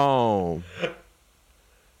long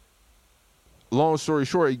story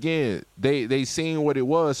short, again, they seen what it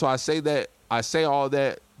was. So I say all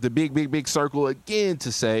that, the big circle again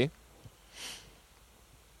to say,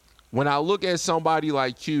 when I look at somebody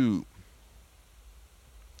like Cube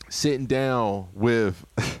sitting down with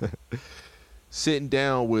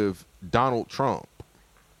Donald Trump,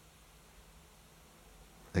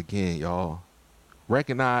 again, y'all,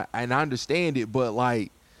 recognize and I understand it, but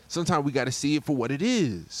like sometimes we got to see it for what it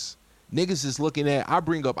is. Niggas is looking at, I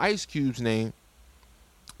bring up Ice Cube's name.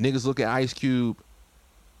 Niggas look at Ice Cube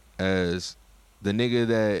as the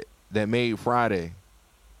nigga that made Friday,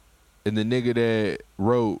 and the nigga that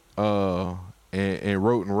wrote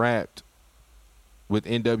and rapped with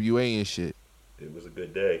NWA and shit. It was a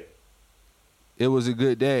good day. It was a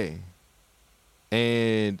good day.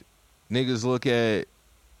 And niggas look at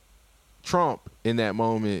Trump in that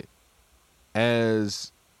moment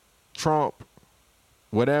as Trump,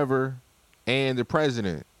 whatever, and the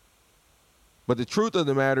president. But the truth of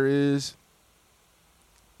the matter is,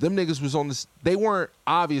 them niggas was on this, they weren't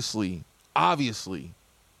obviously on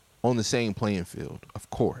the same playing field, of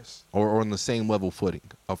course, or on the same level footing,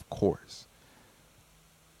 of course.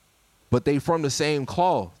 But they from the same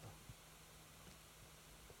cloth.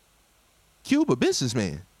 Cube a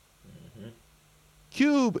businessman. Mm-hmm.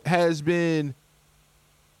 Cube has been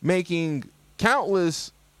making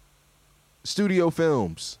countless studio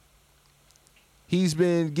films. He's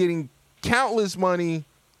been getting countless money,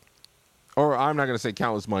 or I'm not going to say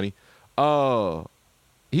countless money.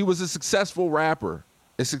 He was a successful rapper,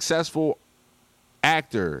 a successful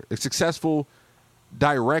actor, a successful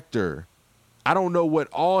director. I don't know what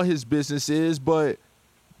all his business is, but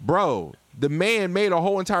bro, the man made a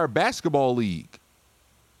whole entire basketball league.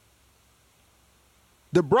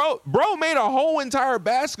 The bro made a whole entire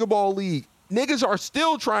basketball league. Niggas are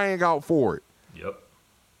still trying out for it. Yep.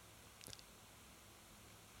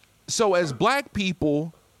 So as black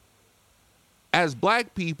people, I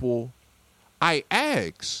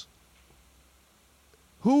ask,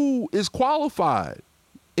 who is qualified?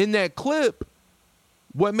 In that clip,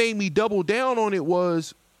 what made me double down on it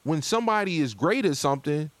was when somebody is great at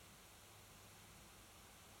something,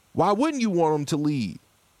 why wouldn't you want them to lead?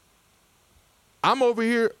 I'm over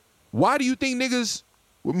here. Why do you think niggas,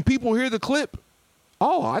 when people hear the clip,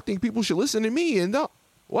 oh, I think people should listen to me and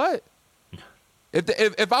what?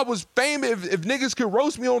 If I was famous, if niggas could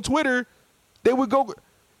roast me on Twitter, they would go.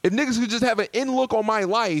 If niggas could just have an in look on my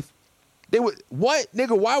life, they would. What,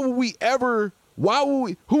 nigga? Why would we?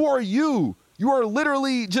 Who are you? You are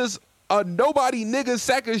literally just a nobody nigga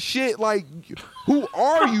sack of shit. Like, who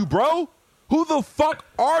are you, bro? Who the fuck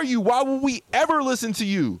are you? Why would we ever listen to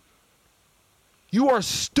you? You are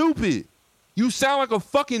stupid. You sound like a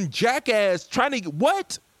fucking jackass trying to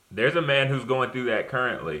what? There's a man who's going through that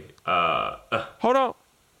currently. Hold on.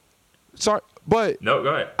 Sorry, but no,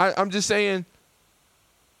 go ahead. I'm just saying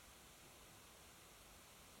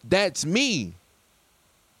that's me.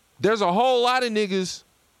 There's a whole lot of niggas.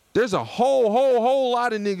 There's a whole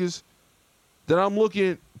lot of niggas that I'm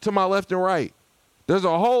looking to my left and right. There's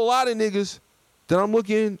a whole lot of niggas that I'm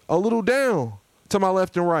looking a little down to my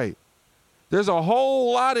left and right. There's a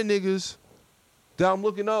whole lot of niggas that I'm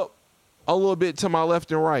looking up a little bit to my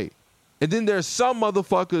left and right. And then there's some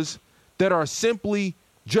motherfuckers that are simply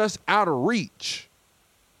just out of reach.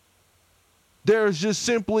 There's just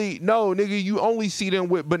simply, no, nigga, you only see them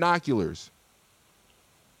with binoculars.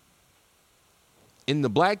 In the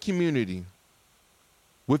black community,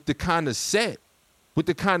 with the kind of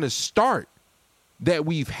start that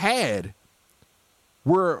we've had,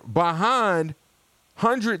 we're behind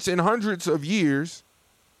hundreds and hundreds of years.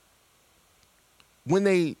 When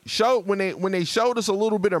they showed us a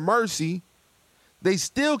little bit of mercy, they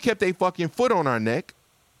still kept a fucking foot on our neck.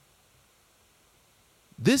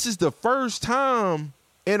 This is the first time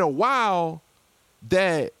in a while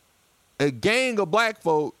that a gang of black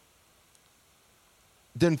folk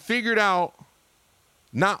then figured out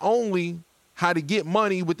not only how to get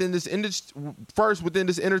money within this within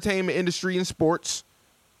this entertainment industry and sports.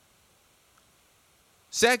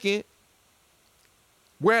 Second,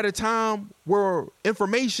 we're at a time where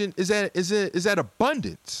information is at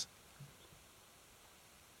abundance.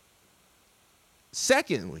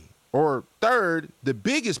 Secondly, or third, the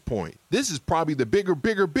biggest point, this is probably the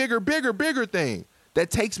bigger thing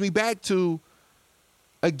that takes me back to,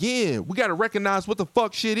 again, we got to recognize what the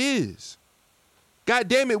fuck shit is. God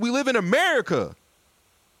damn it, we live in America.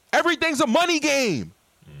 Everything's a money game.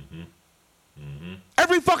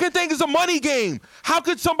 Every fucking thing is a money game. How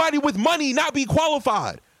could somebody with money not be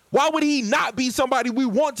qualified? Why would he not be somebody we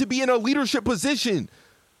want to be in a leadership position?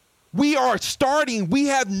 We are starting. We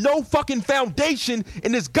have no fucking foundation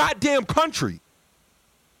in this goddamn country.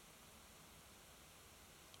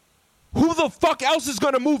 Who the fuck else is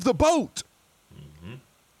going to move the boat?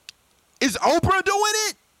 Is Oprah doing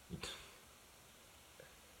it?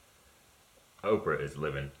 Oprah is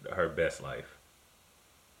living her best life.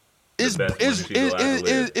 And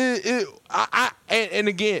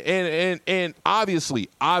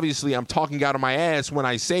obviously, I'm talking out of my ass when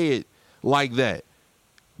I say it like that.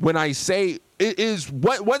 When I say it is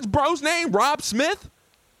what's bro's name? Rob Smith?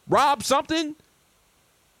 Rob something?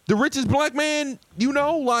 The richest black man,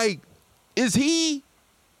 is he?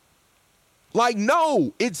 Like,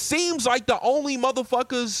 no, it seems like the only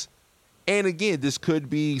motherfuckers, and again, this could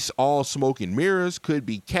be all smoke and mirrors, could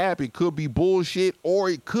be cap, it could be bullshit, or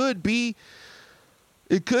it could be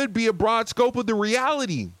a broad scope of the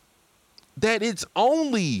reality that it's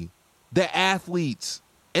only the athletes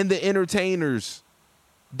and the entertainers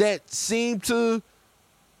that seem to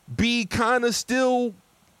be kind of still,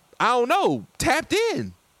 I don't know, tapped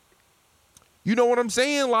in. You know what I'm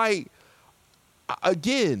saying? Like,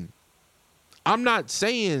 again, I'm not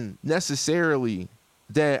saying necessarily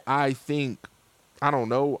that I think, I don't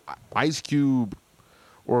know, Ice Cube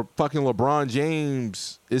or fucking LeBron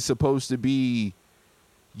James is supposed to be,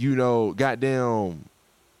 goddamn,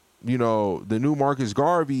 the new Marcus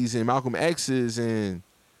Garveys and Malcolm X's and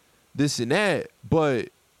this and that. But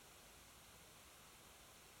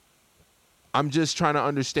I'm just trying to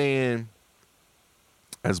understand,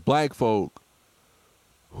 as black folk,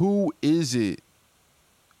 who is it?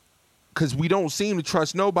 Because we don't seem to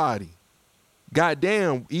trust nobody.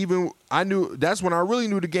 goddamn, even I knew that's when I really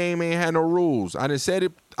knew the game ain't had no rules. I done said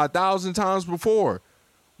it 1,000 times before.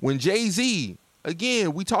 When Jay-Z,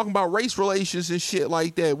 again, we talking about race relations and shit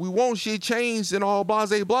like that. We want shit changed and all blah,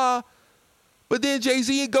 blah, blah. But then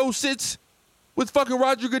Jay-Z sits with fucking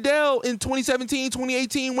Roger Goodell in 2017,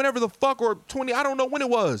 2018, whenever the fuck, or 20, I don't know when it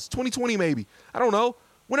was, 2020 maybe. I don't know.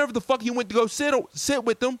 Whenever the fuck he went to go sit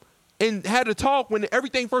with them and had a talk when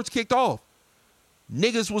everything first kicked off.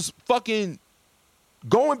 Niggas was fucking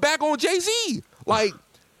going back on Jay-Z. Like,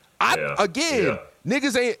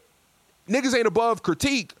 niggas ain't above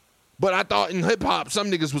critique, but I thought in hip-hop, some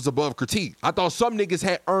niggas was above critique. I thought some niggas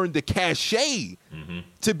had earned the cachet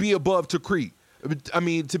to be above to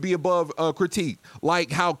be above critique.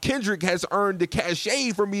 Like how Kendrick has earned the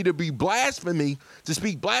cachet for me to be blasphemy, to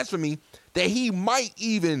speak blasphemy, that he might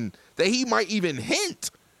even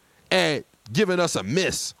hint at giving us a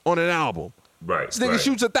miss on an album. Right. This nigga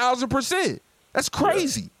shoots 1,000%. That's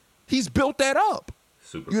crazy. Yeah. He's built that up.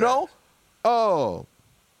 Super. You know? Oh.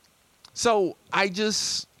 So I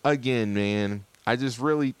just, again, man, I just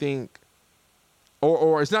really think,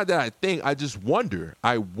 or it's not that I think, I just wonder.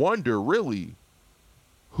 I wonder really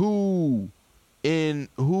who in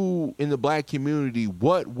the black community,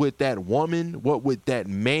 what would that woman, what would that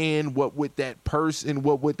man, what would that person,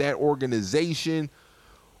 what would that organization,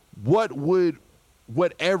 what the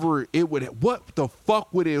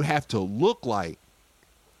fuck would it have to look like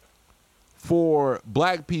for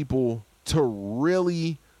black people to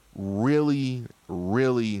really, really,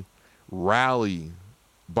 really rally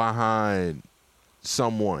behind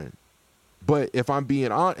someone? But if I'm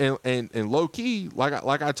being honest, and low key,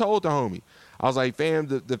 like I told the homie, I was like, fam,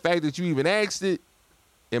 the fact that you even asked it,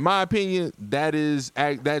 in my opinion,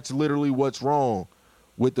 that's literally what's wrong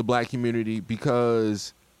with the black community,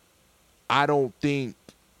 because I don't think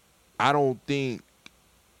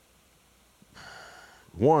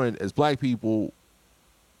one, as black people,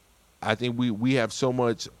 I think we have so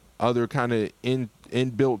much other kind of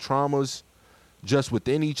inbuilt traumas just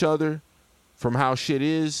within each other from how shit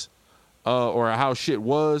is, or how shit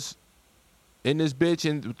was in this bitch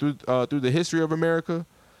and through the history of America.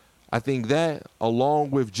 I think that,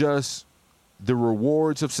 along with just the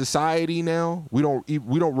rewards of society now, we don't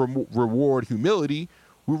reward humility.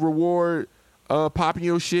 We reward popping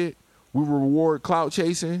your shit. We reward clout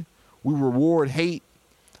chasing. We reward hate.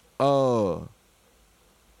 So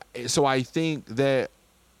I think that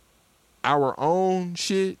our own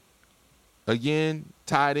shit, again,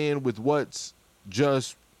 tied in with what's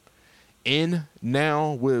just in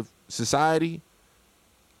now with society,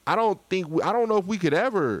 I don't know if we could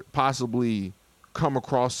ever possibly come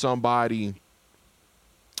across somebody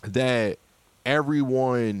that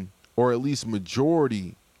everyone, or at least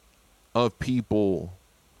majority of people,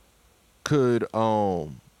 could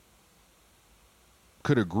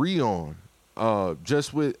agree on.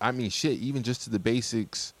 Just with, I mean, shit, even just to the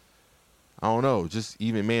basics. I don't know, just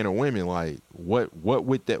even man or women, like what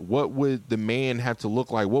would the man have to look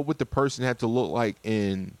like? What would the person have to look like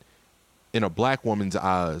in a black woman's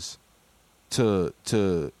eyes to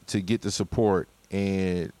get the support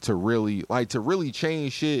and to really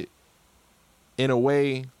change shit in a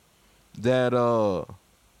way that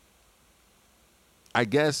I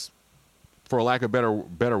guess, for lack of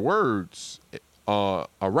better words, a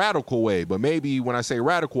radical way. But maybe when I say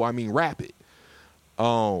radical, I mean rapid.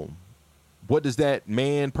 What does that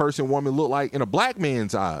man, person, woman look like in a black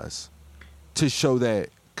man's eyes to show that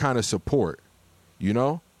kind of support? You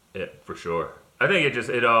know? Yeah, for sure. I think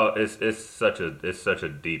it's such a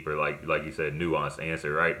deeper, like you said, nuanced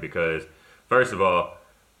answer, right? Because first of all,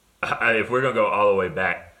 if we're gonna go all the way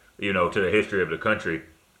back, to the history of the country,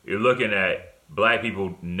 you're looking at black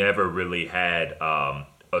people never really had a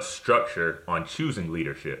structure on choosing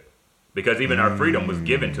leadership, because even our freedom was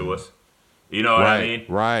given to us. You know what I mean?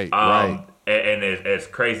 Right. And as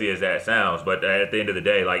crazy as that sounds, but at the end of the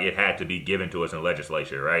day, like, it had to be given to us in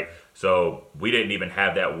legislature, right? So we didn't even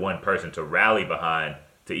have that one person to rally behind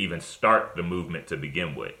to even start the movement to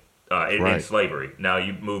begin with in slavery. Now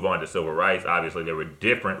you move on to civil rights. Obviously, there were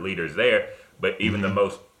different leaders there, but even the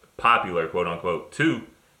most popular, quote unquote, two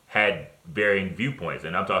had varying viewpoints.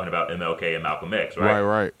 And I'm talking about MLK and Malcolm X, right?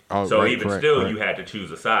 Right. Oh, so you had to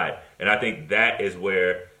choose a side. And I think that is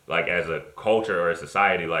where, like, as a culture or a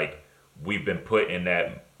society, like, we've been put in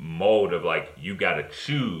that mold of, like, you got to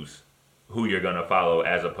choose who you're going to follow,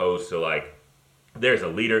 as opposed to, like, there's a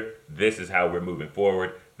leader. This is how we're moving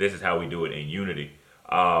forward. This is how we do it in unity.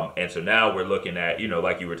 And so now we're looking at,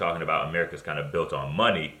 like you were talking about, America's kind of built on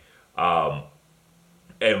money. And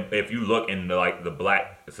if you look into, like, the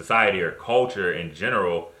black society or culture in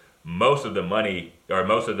general, most of the money or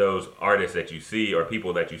most of those artists that you see or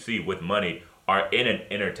people that you see with money are in an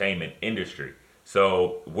entertainment industry.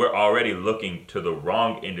 So we're already looking to the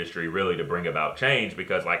wrong industry really to bring about change,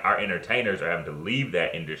 because like our entertainers are having to leave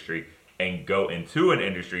that industry and go into an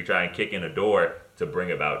industry, try and kick in a door to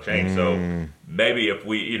bring about change. So maybe if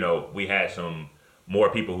we had some more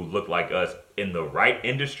people who look like us in the right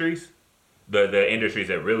industries, the industries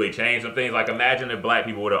that really change some things. Like imagine if black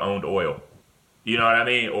people would have owned oil. You know what I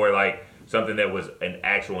mean? Or like something that was an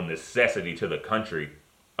actual necessity to the country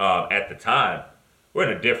at the time. We're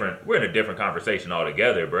in a different conversation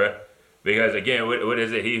altogether, bruh. Because again, what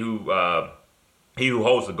is it? He who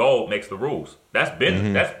holds the gold makes the rules. That's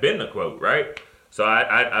been the quote, right? So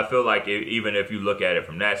I feel like even if you look at it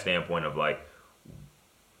from that standpoint of like,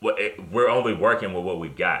 we're only working with what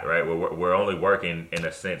we've got, right? We're only working in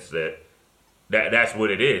a sense that's what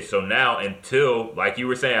it is. So now until, like you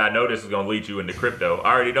were saying, I know this is going to lead you into crypto.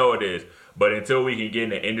 I already know it is. But until we can get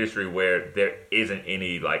in an industry where there isn't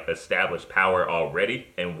any like established power already,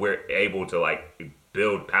 and we're able to like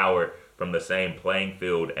build power from the same playing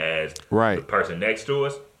field as the person next to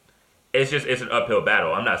us, it's an uphill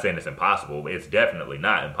battle. I'm not saying it's impossible. It's definitely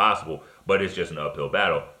not impossible, but it's just an uphill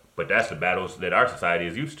battle. But that's the battles that our society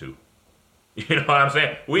is used to. You know what I'm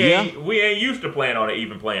saying? We ain't used to playing on an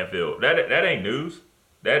even playing field. That ain't news.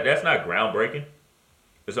 That's not groundbreaking.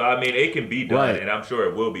 So I mean, it can be done, and I'm sure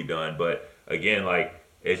it will be done. But again, like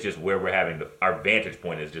it's just where we're having our vantage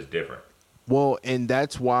point is just different. Well, and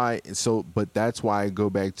that's why. But that's why I go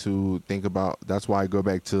back to That's why I go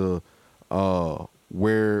back to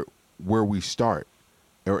where we start,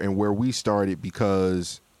 and where we started,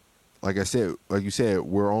 because, like you said,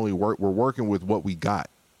 we're working with what we got.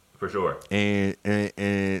 For sure. And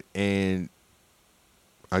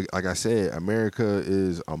like I said, America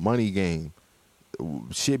is a money game.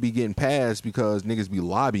 Shit be getting passed because niggas be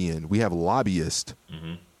lobbying. We have lobbyists.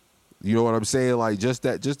 Mm-hmm. You know what I'm saying? Like just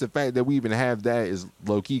the fact that we even have that is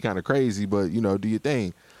low key kind of crazy. But do your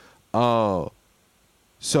thing. So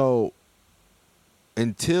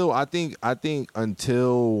until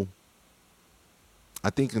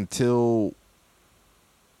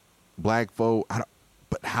black folk.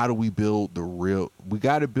 But how do we build we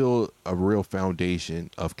got to build a real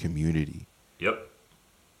foundation of community. Yep.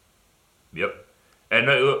 And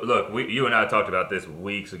look, you and I talked about this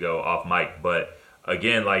weeks ago off mic, but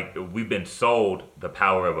again, like we've been sold the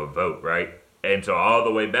power of a vote, right? And so all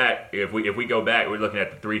the way back, if we go back, we're looking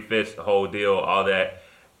at the 3/5, the whole deal, all that.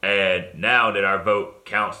 And now that our vote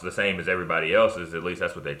counts the same as everybody else's, at least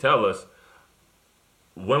that's what they tell us.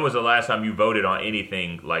 When was the last time you voted on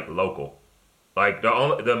anything like local? Like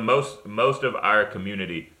most of our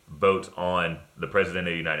community votes on the president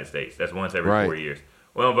of the United States. That's once every 4 years.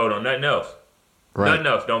 We don't vote on nothing else. Nothing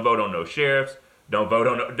else. Don't vote on no sheriffs. Don't vote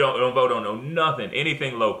on no nothing.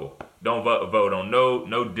 Anything local. Don't vote on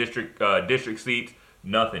no district seats.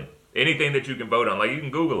 Nothing. Anything that you can vote on. Like you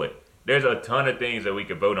can Google it. There's a ton of things that we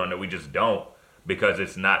could vote on that we just don't, because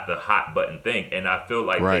it's not the hot button thing. And I feel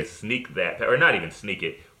like they sneak that, or not even sneak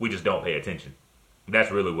it. We just don't pay attention.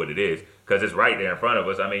 That's really what it is, because it's right there in front of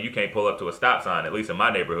us. I mean, you can't pull up to a stop sign, at least in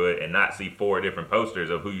my neighborhood, and not see 4 different posters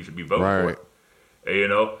of who you should be voting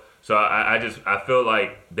for. So I feel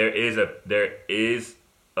like there is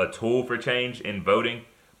a tool for change in voting,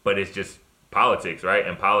 but it's just politics, right?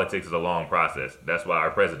 And politics is a long process. That's why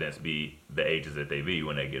our presidents be the ages that they be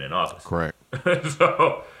when they get in office. Correct.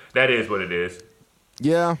 So that is what it is.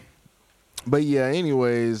 Yeah. But yeah,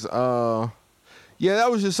 anyways, yeah,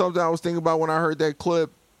 that was just something I was thinking about when I heard that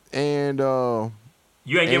clip. And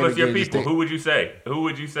you ain't give us your people. Who would you say? Who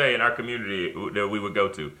would you say in our community that we would go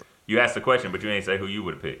to? You asked the question, but you ain't say who you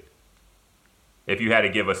would have picked. If you had to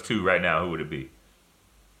give us 2 right now, who would it be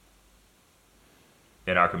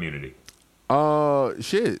in our community?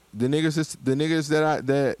 Shit, the niggas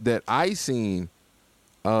that I seen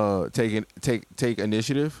take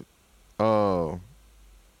initiative. I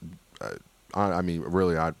mean,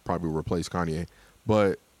 really, I'd probably replace Kanye,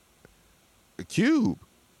 but Cube,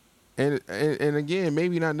 and again,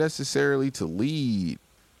 maybe not necessarily to lead.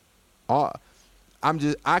 I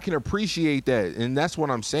can appreciate that, and that's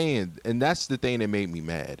what I'm saying, and that's the thing that made me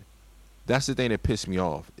mad. That's the thing that pissed me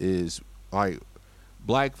off is like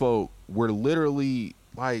black folk. We're literally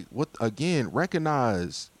like, what again?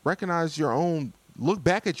 Recognize your own. Look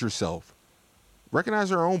back at yourself. Recognize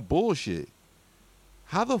your own bullshit.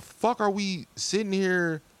 How the fuck are we sitting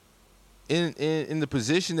here in the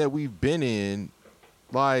position that we've been in?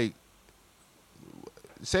 Like,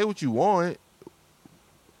 say what you want.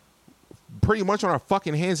 Pretty much on our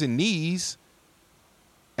fucking hands and knees.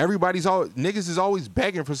 Niggas is always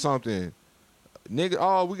begging for something. nigga,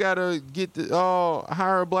 oh, we gotta get the, oh,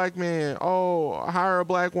 hire a black man, oh, hire a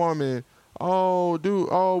black woman, oh, dude,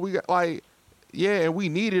 oh, we got like, yeah, and we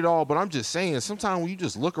need it all. But I'm just saying, sometimes when you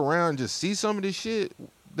just look around and just see some of this shit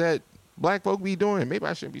that black folk be doing, maybe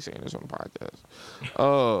I shouldn't be saying this on the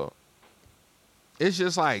podcast. It's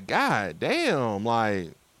just like, God damn,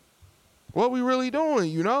 like, what we really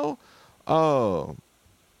doing, you know?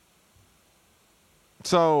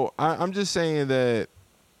 So I'm just saying that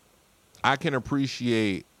I can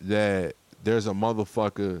appreciate that there's a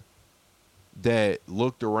motherfucker that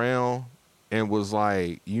looked around and was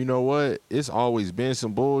like, you know what? It's always been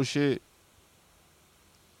some bullshit.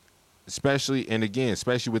 Especially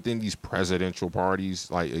within these presidential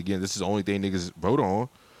parties. Like, again, this is the only thing niggas vote on.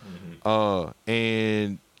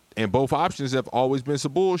 And both options have always been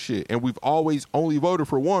some bullshit. And we've always only voted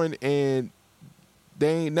for one, and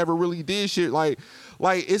they ain't never really did shit. Like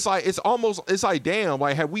it's like damn,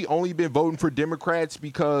 like, have we only been voting for Democrats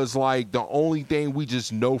because like the only thing we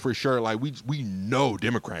just know for sure, like we know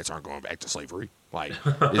Democrats aren't going back to slavery. Like,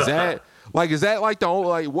 is that like the only,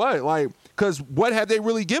 like, what? Like, because what have they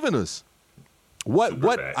really given us?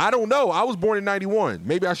 What I don't know. I was born in 91.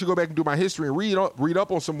 Maybe I should go back and do my history and read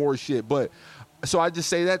up on some more shit. But so I just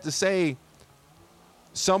say that to say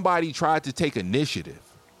somebody tried to take initiative.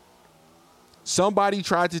 Somebody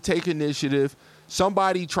tried to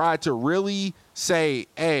really say,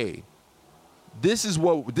 hey, this is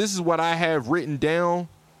what I have written down.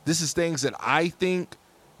 This is things that I think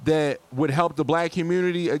that would help the black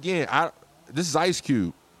community. Again, this is Ice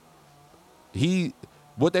Cube.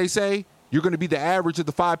 What they say, you're going to be the average of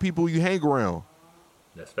the 5 people you hang around.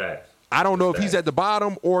 That's facts. I don't know if he's at the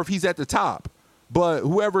bottom or if he's at the top, but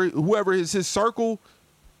whoever is his circle,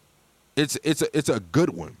 it's a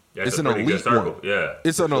good one. Yeah, it's an elite one. Yeah,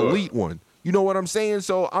 it's an elite one. You know what I'm saying?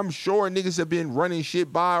 So I'm sure niggas have been running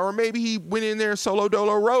shit by, or maybe he went in there solo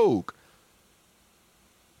dolo rogue.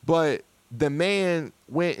 But the man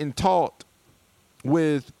went and talked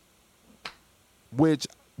with, which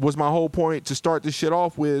was my whole point to start this shit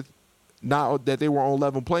off with, not that they were on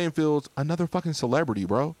level playing fields, another fucking celebrity,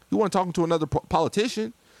 bro. You weren't talking to another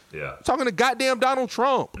politician. Yeah. Talking to goddamn Donald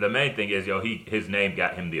Trump. The main thing is, his name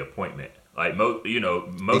got him the appointment. Like, most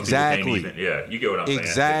exactly. people can't even, yeah, you get what I'm saying.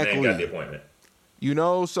 Exactly. His name got the appointment. You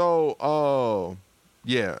know, so,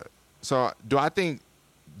 yeah. So do I think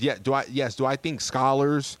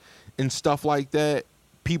scholars and stuff like that,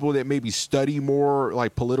 people that maybe study more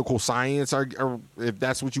like political science, or if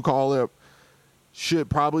that's what you call it, should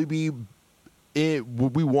probably be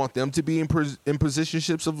would we want them to be in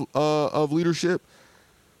positions of leadership?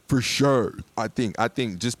 For sure. I think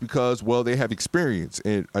just because, well, they have experience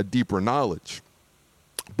and a deeper knowledge.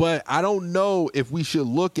 But I don't know if we should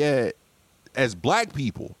look at, as black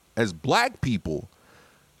people,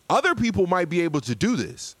 other people might be able to do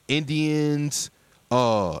this. Indians,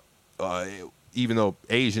 even though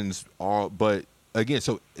Asians are, but again,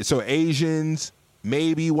 so Asians,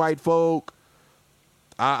 maybe white folk.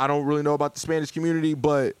 I don't really know about the Spanish community,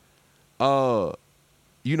 but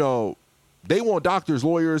you know, they want doctors,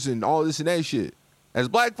 lawyers, and all this and that shit. As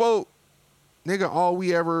black folk, nigga, all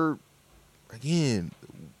we ever, again,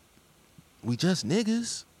 we just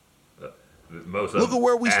niggas. Look at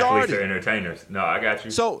where we started. Are entertainers. No, I got you.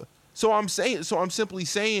 So I'm simply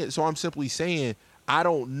saying, I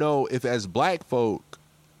don't know if as black folk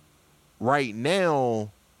right now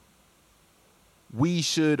we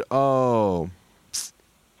should I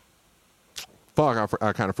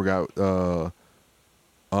kind of forgot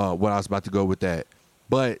what I was about to go with that.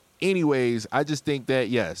 But anyways, I just think that,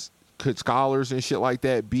 yes, could scholars and shit like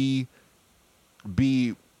that be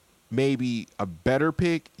maybe a better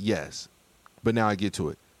pick? Yes. But now I get to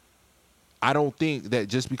it. I don't think that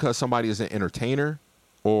just because somebody is an entertainer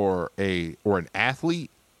or an athlete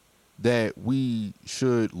that we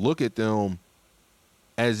should look at them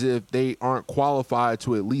as if they aren't qualified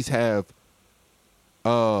to at least have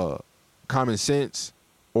common sense,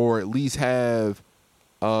 or at least have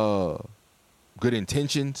good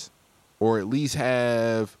intentions, or at least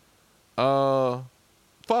have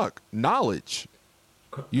knowledge.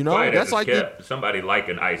 You know, Quiet that's like somebody like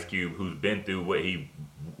an Ice Cube who's been through what he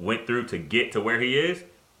went through to get to where he is.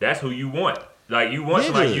 That's who you want. Like, you want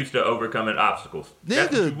somebody used to overcoming obstacles.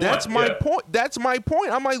 Nigga, that's my point. That's my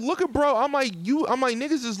point. I'm like, look at bro. I'm like,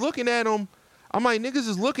 niggas is looking at him. I'm like, niggas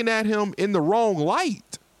is looking at him in the wrong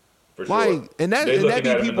light. For like, sure. and that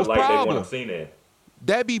be people's problem. In.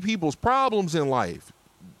 That be people's problems in life.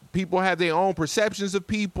 People have their own perceptions of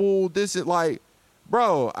people. This is like,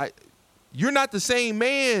 bro, you're not the same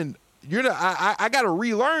man. You're not. I gotta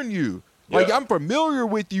relearn you. Like, I'm familiar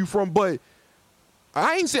with you but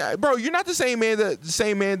I ain't say, bro. You're not the same man the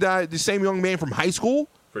same young man from high school.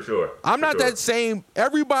 For sure. I'm not that same.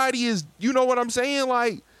 Everybody is. You know what I'm saying?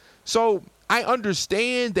 Like, so I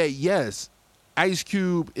understand that. Yes, Ice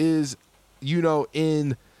Cube is,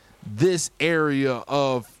 in this area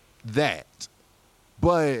of that,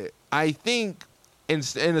 but I think, and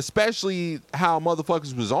especially how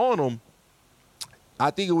motherfuckers was on him,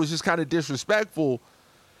 I think it was just kind of disrespectful,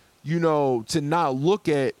 to not look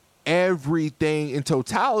at everything in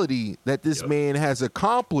totality that this man has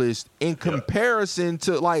accomplished in comparison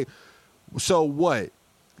to, like, so what?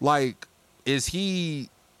 Like, is he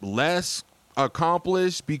less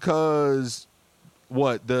accomplished because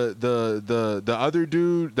what the other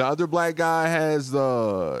dude, the other black guy has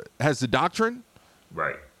the doctrine?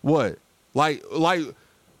 Right. What? Like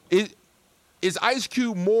is Ice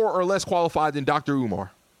Cube more or less qualified than Dr.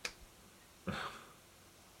 Umar?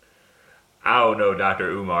 I don't know Dr.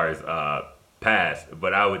 Umar's past,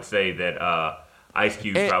 but I would say that Ice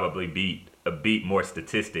Cube probably beat more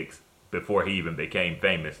statistics before he even became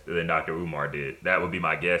famous than Dr. Umar did. That would be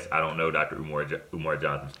my guess. I don't know Dr. Umar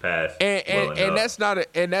Johnson's past. And that's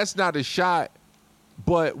not a shot.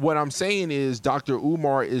 But what I'm saying is Dr.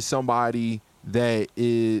 Umar is somebody that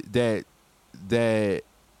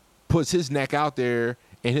puts his neck out there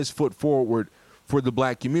and his foot forward for the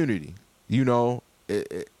black community.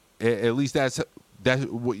 At least that's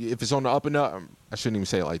if it's on the up and up. I shouldn't even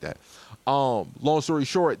say it like that. Long story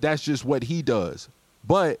short, that's just what he does.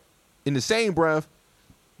 But in the same breath,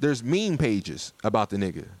 there's meme pages about the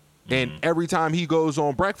nigga, and every time he goes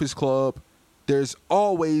on Breakfast Club, there's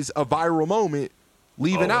always a viral moment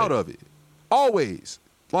leaving out of it. Always,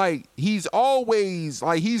 like he's always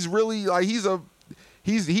like he's really like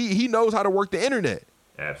he knows how to work the internet.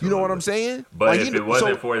 Absolutely. You know what I'm saying? But like, if it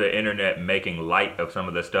wasn't for the internet making light of some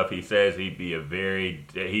of the stuff he says, he'd be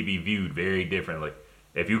viewed very differently.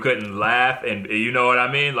 If you couldn't laugh, and you know what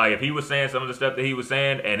I mean? Like if he was saying some of the stuff that he was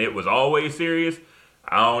saying and it was always serious,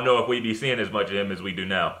 I don't know if we'd be seeing as much of him as we do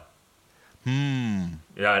now. Yeah,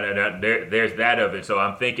 there's that of it. So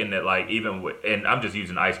I'm thinking that like and I'm just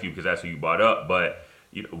using Ice Cube because that's who you brought up, but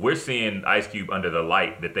we're seeing Ice Cube under the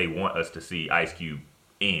light that they want us to see Ice Cube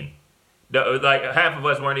in. Like half of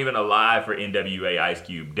us weren't even alive for NWA Ice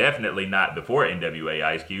Cube. Definitely not before NWA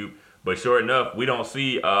Ice Cube. But sure enough, we don't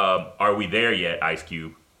see Are We There Yet Ice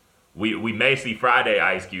Cube. We may see Friday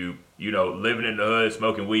Ice Cube, living in the hood,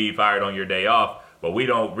 smoking weed, fired on your day off. But we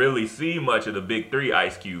don't really see much of the big three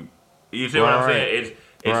Ice Cube. You see what I'm saying?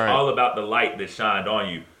 It's all about the light that shined on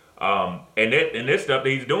you. And this stuff that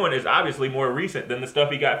he's doing is obviously more recent than the stuff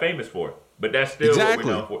he got famous for. But that's still what we're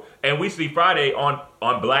known for. And we see Friday on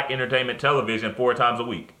black entertainment television 4 times a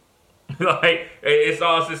week. Like, it's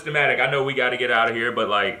all systematic. I know we got to get out of here, but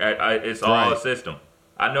like, it's all a system.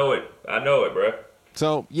 I know it, bro.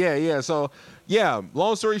 So yeah.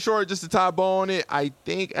 Long story short, just to top on it, I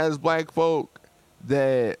think as black folk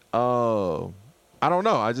that I don't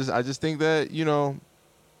know. I just think that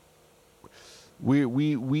we're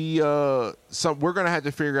gonna have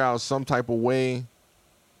to figure out some type of way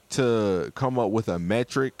to come up with a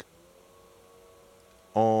metric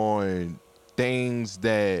on things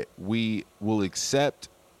that we will accept.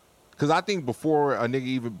 Because I think before a nigga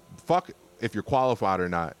even fuck if you're qualified or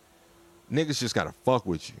not, niggas just gotta fuck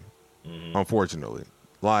with you. Unfortunately.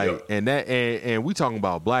 Like, and we talking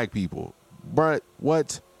about black people. But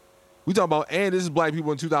what we talking about, and this is black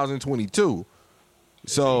people in 2022.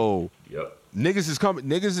 So niggas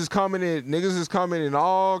is coming in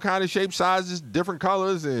all kind of shapes, sizes, different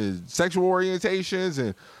colors, and sexual orientations,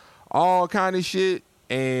 and all kind of shit.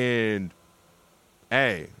 And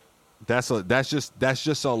hey, that's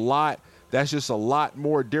just a lot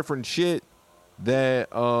more different shit that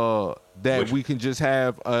we can just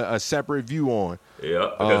have a separate view on.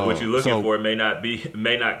 Yeah, because what you're looking for may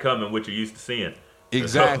not come in what you're used to seeing.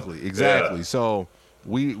 Exactly. Yeah. So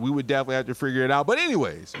we would definitely have to figure it out. But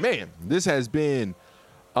anyways, man, this has been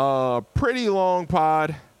a pretty long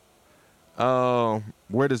pod.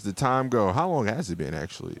 Where does the time go? How long has it been,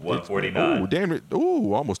 actually? 1:49. Oh, damn it.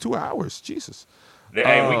 Ooh, almost 2 hours. Jesus.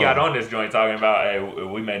 Hey, we got on this joint talking about, hey,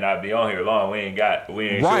 we may not be on here long. We ain't right,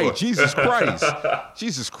 sure. Jesus Christ.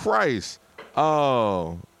 Jesus Christ. But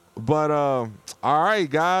all right,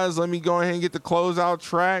 guys, let me go ahead and get the closeout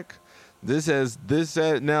track.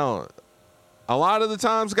 Now, a lot of the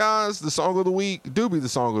times, guys, the song of the week do be the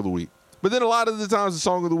song of the week. But then a lot of the times the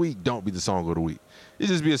song of the week don't be the song of the week. It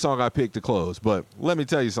just be a song I picked to close. But let me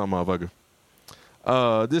tell you something, motherfucker.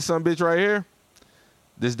 This son bitch right here,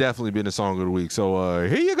 this definitely been the song of the week. So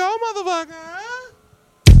here you go, motherfucker.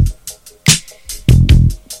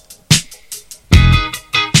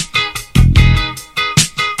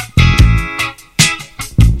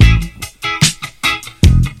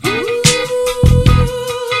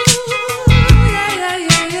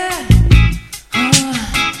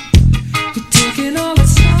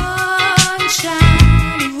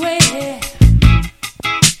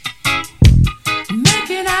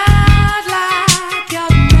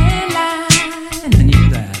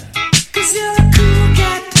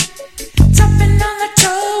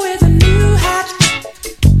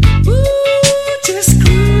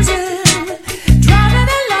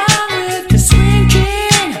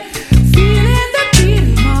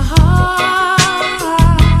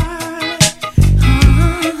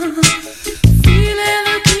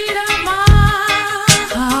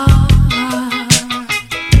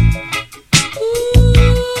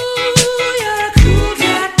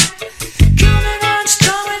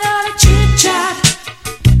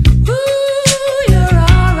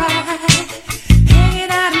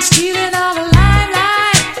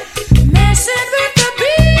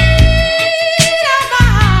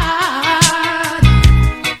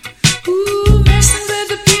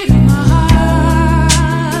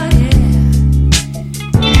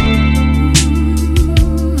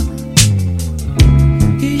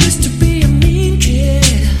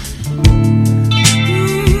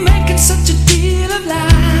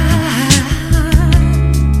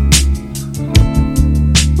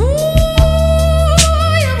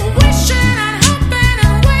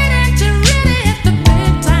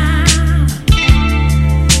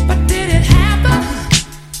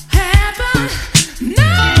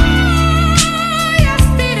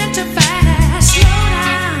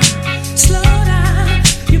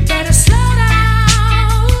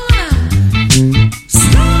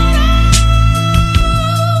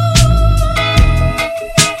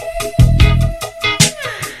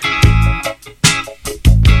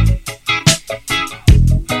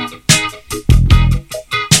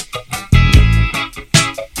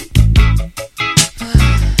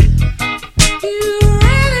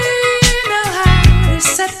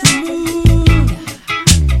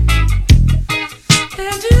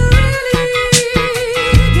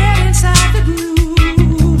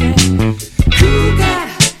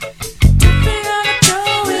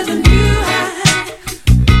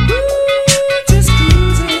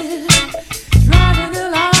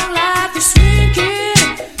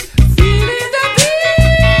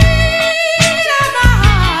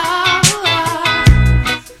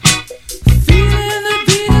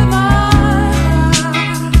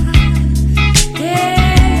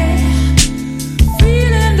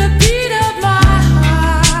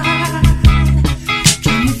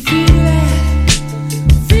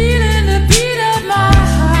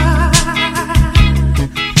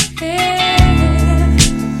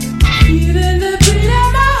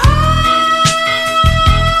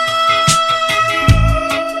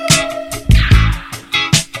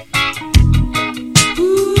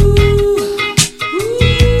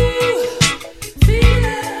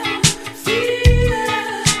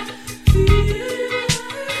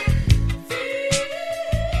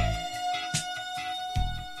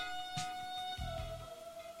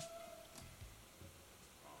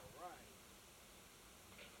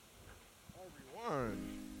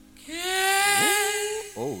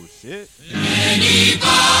 shit.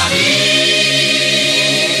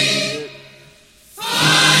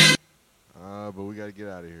 But we gotta get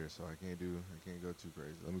out of here, so I can't go too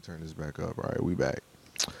crazy. Let me turn this back up. All right, we back.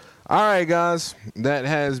 All right, guys, that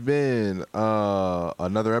has been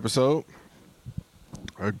another episode,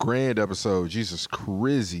 a grand episode. Jesus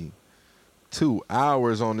crazy, 2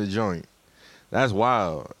 hours on the joint. That's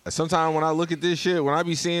wild. Sometimes when I look at this shit, when I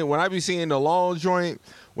be seeing the long joint,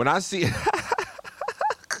 when I see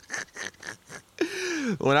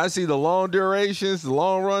the long durations, the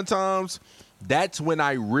long run times, that's when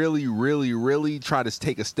I really, really, really try to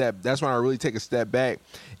take a step. That's when I really take a step back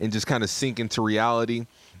and just kind of sink into reality.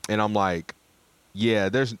 And I'm like, I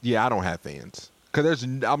don't have fans. Cause there's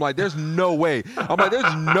no way.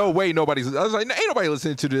 There's no way nobody's. I was like, ain't nobody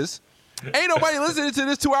listening to this. Ain't nobody listening to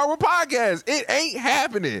this 2-hour podcast. It ain't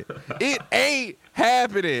happening. It ain't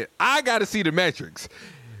happening. I got to see the metrics.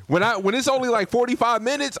 When it's only like 45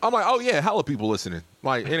 minutes, I'm like, oh yeah, hella people listening.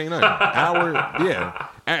 Like, it ain't nothing. Hour, yeah.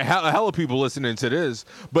 Hella people listening to this.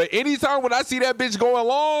 But anytime when I see that bitch going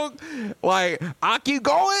long, like, I keep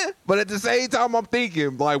going. But at the same time, I'm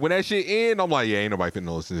thinking, like, when that shit end, I'm like, yeah, ain't nobody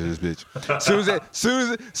finna listen to this bitch.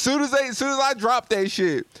 Soon as I drop that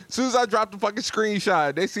shit, soon as I drop the fucking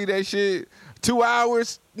screenshot, they see that shit, 2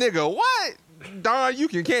 hours, nigga, what? Don, you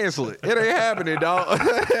can cancel it. It ain't happening, dog.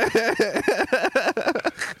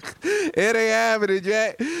 It ain't happening,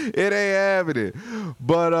 Jack. It ain't happening.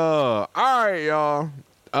 But all right, y'all.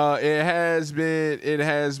 It has been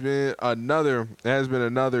another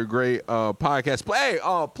great podcast. Hey,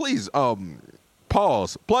 please,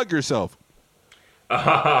 pause. Plug yourself.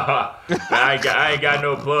 I ain't got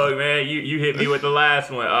no plug, man. You hit me with the last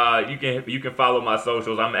one. You can follow my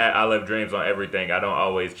socials. I'm at I Love Dreams on everything. I don't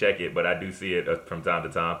always check it, but I do see it from time to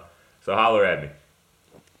time. So holler at me.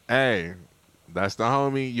 Hey, that's the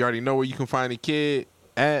homie. You already know where you can find the kid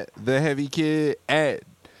at The Heavy Kid at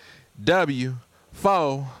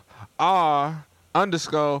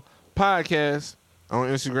W4R_podcast on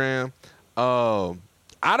Instagram.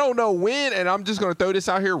 I don't know when, and I'm just gonna throw this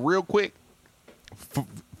out here real quick.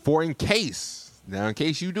 For in case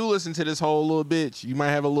you do listen to this whole little bitch, you might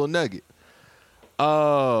have a little nugget.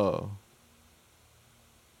 I'm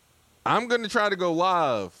gonna try to go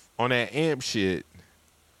live on that AMP shit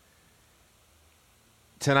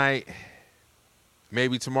tonight,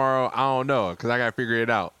 maybe tomorrow. I don't know, cause I gotta figure it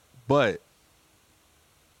out. But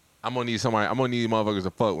I'm gonna need somebody. I'm gonna need motherfuckers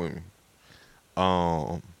to fuck with me,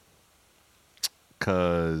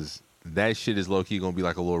 cause that shit is low-key gonna be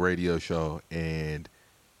like a little radio show, and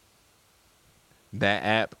that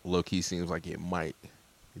app low-key seems like it might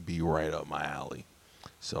be right up my alley.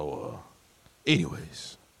 So,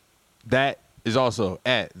 anyways, that is also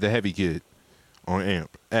at The Heavy Kid on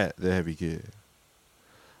AMP, at The Heavy Kid.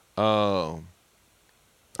 All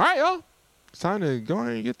right, y'all. It's time to go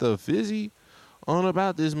ahead and get the fizzy on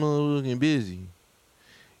about this motherfucking busy.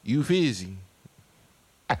 You fizzy.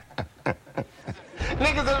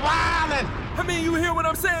 Niggas is wildin'. I mean, you hear what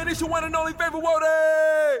I'm saying? It's your one and only favorite Woody.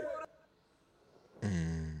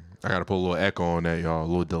 I gotta put a little echo on that, y'all. A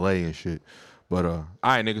little delay and shit. But, all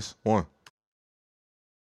right, niggas. 1.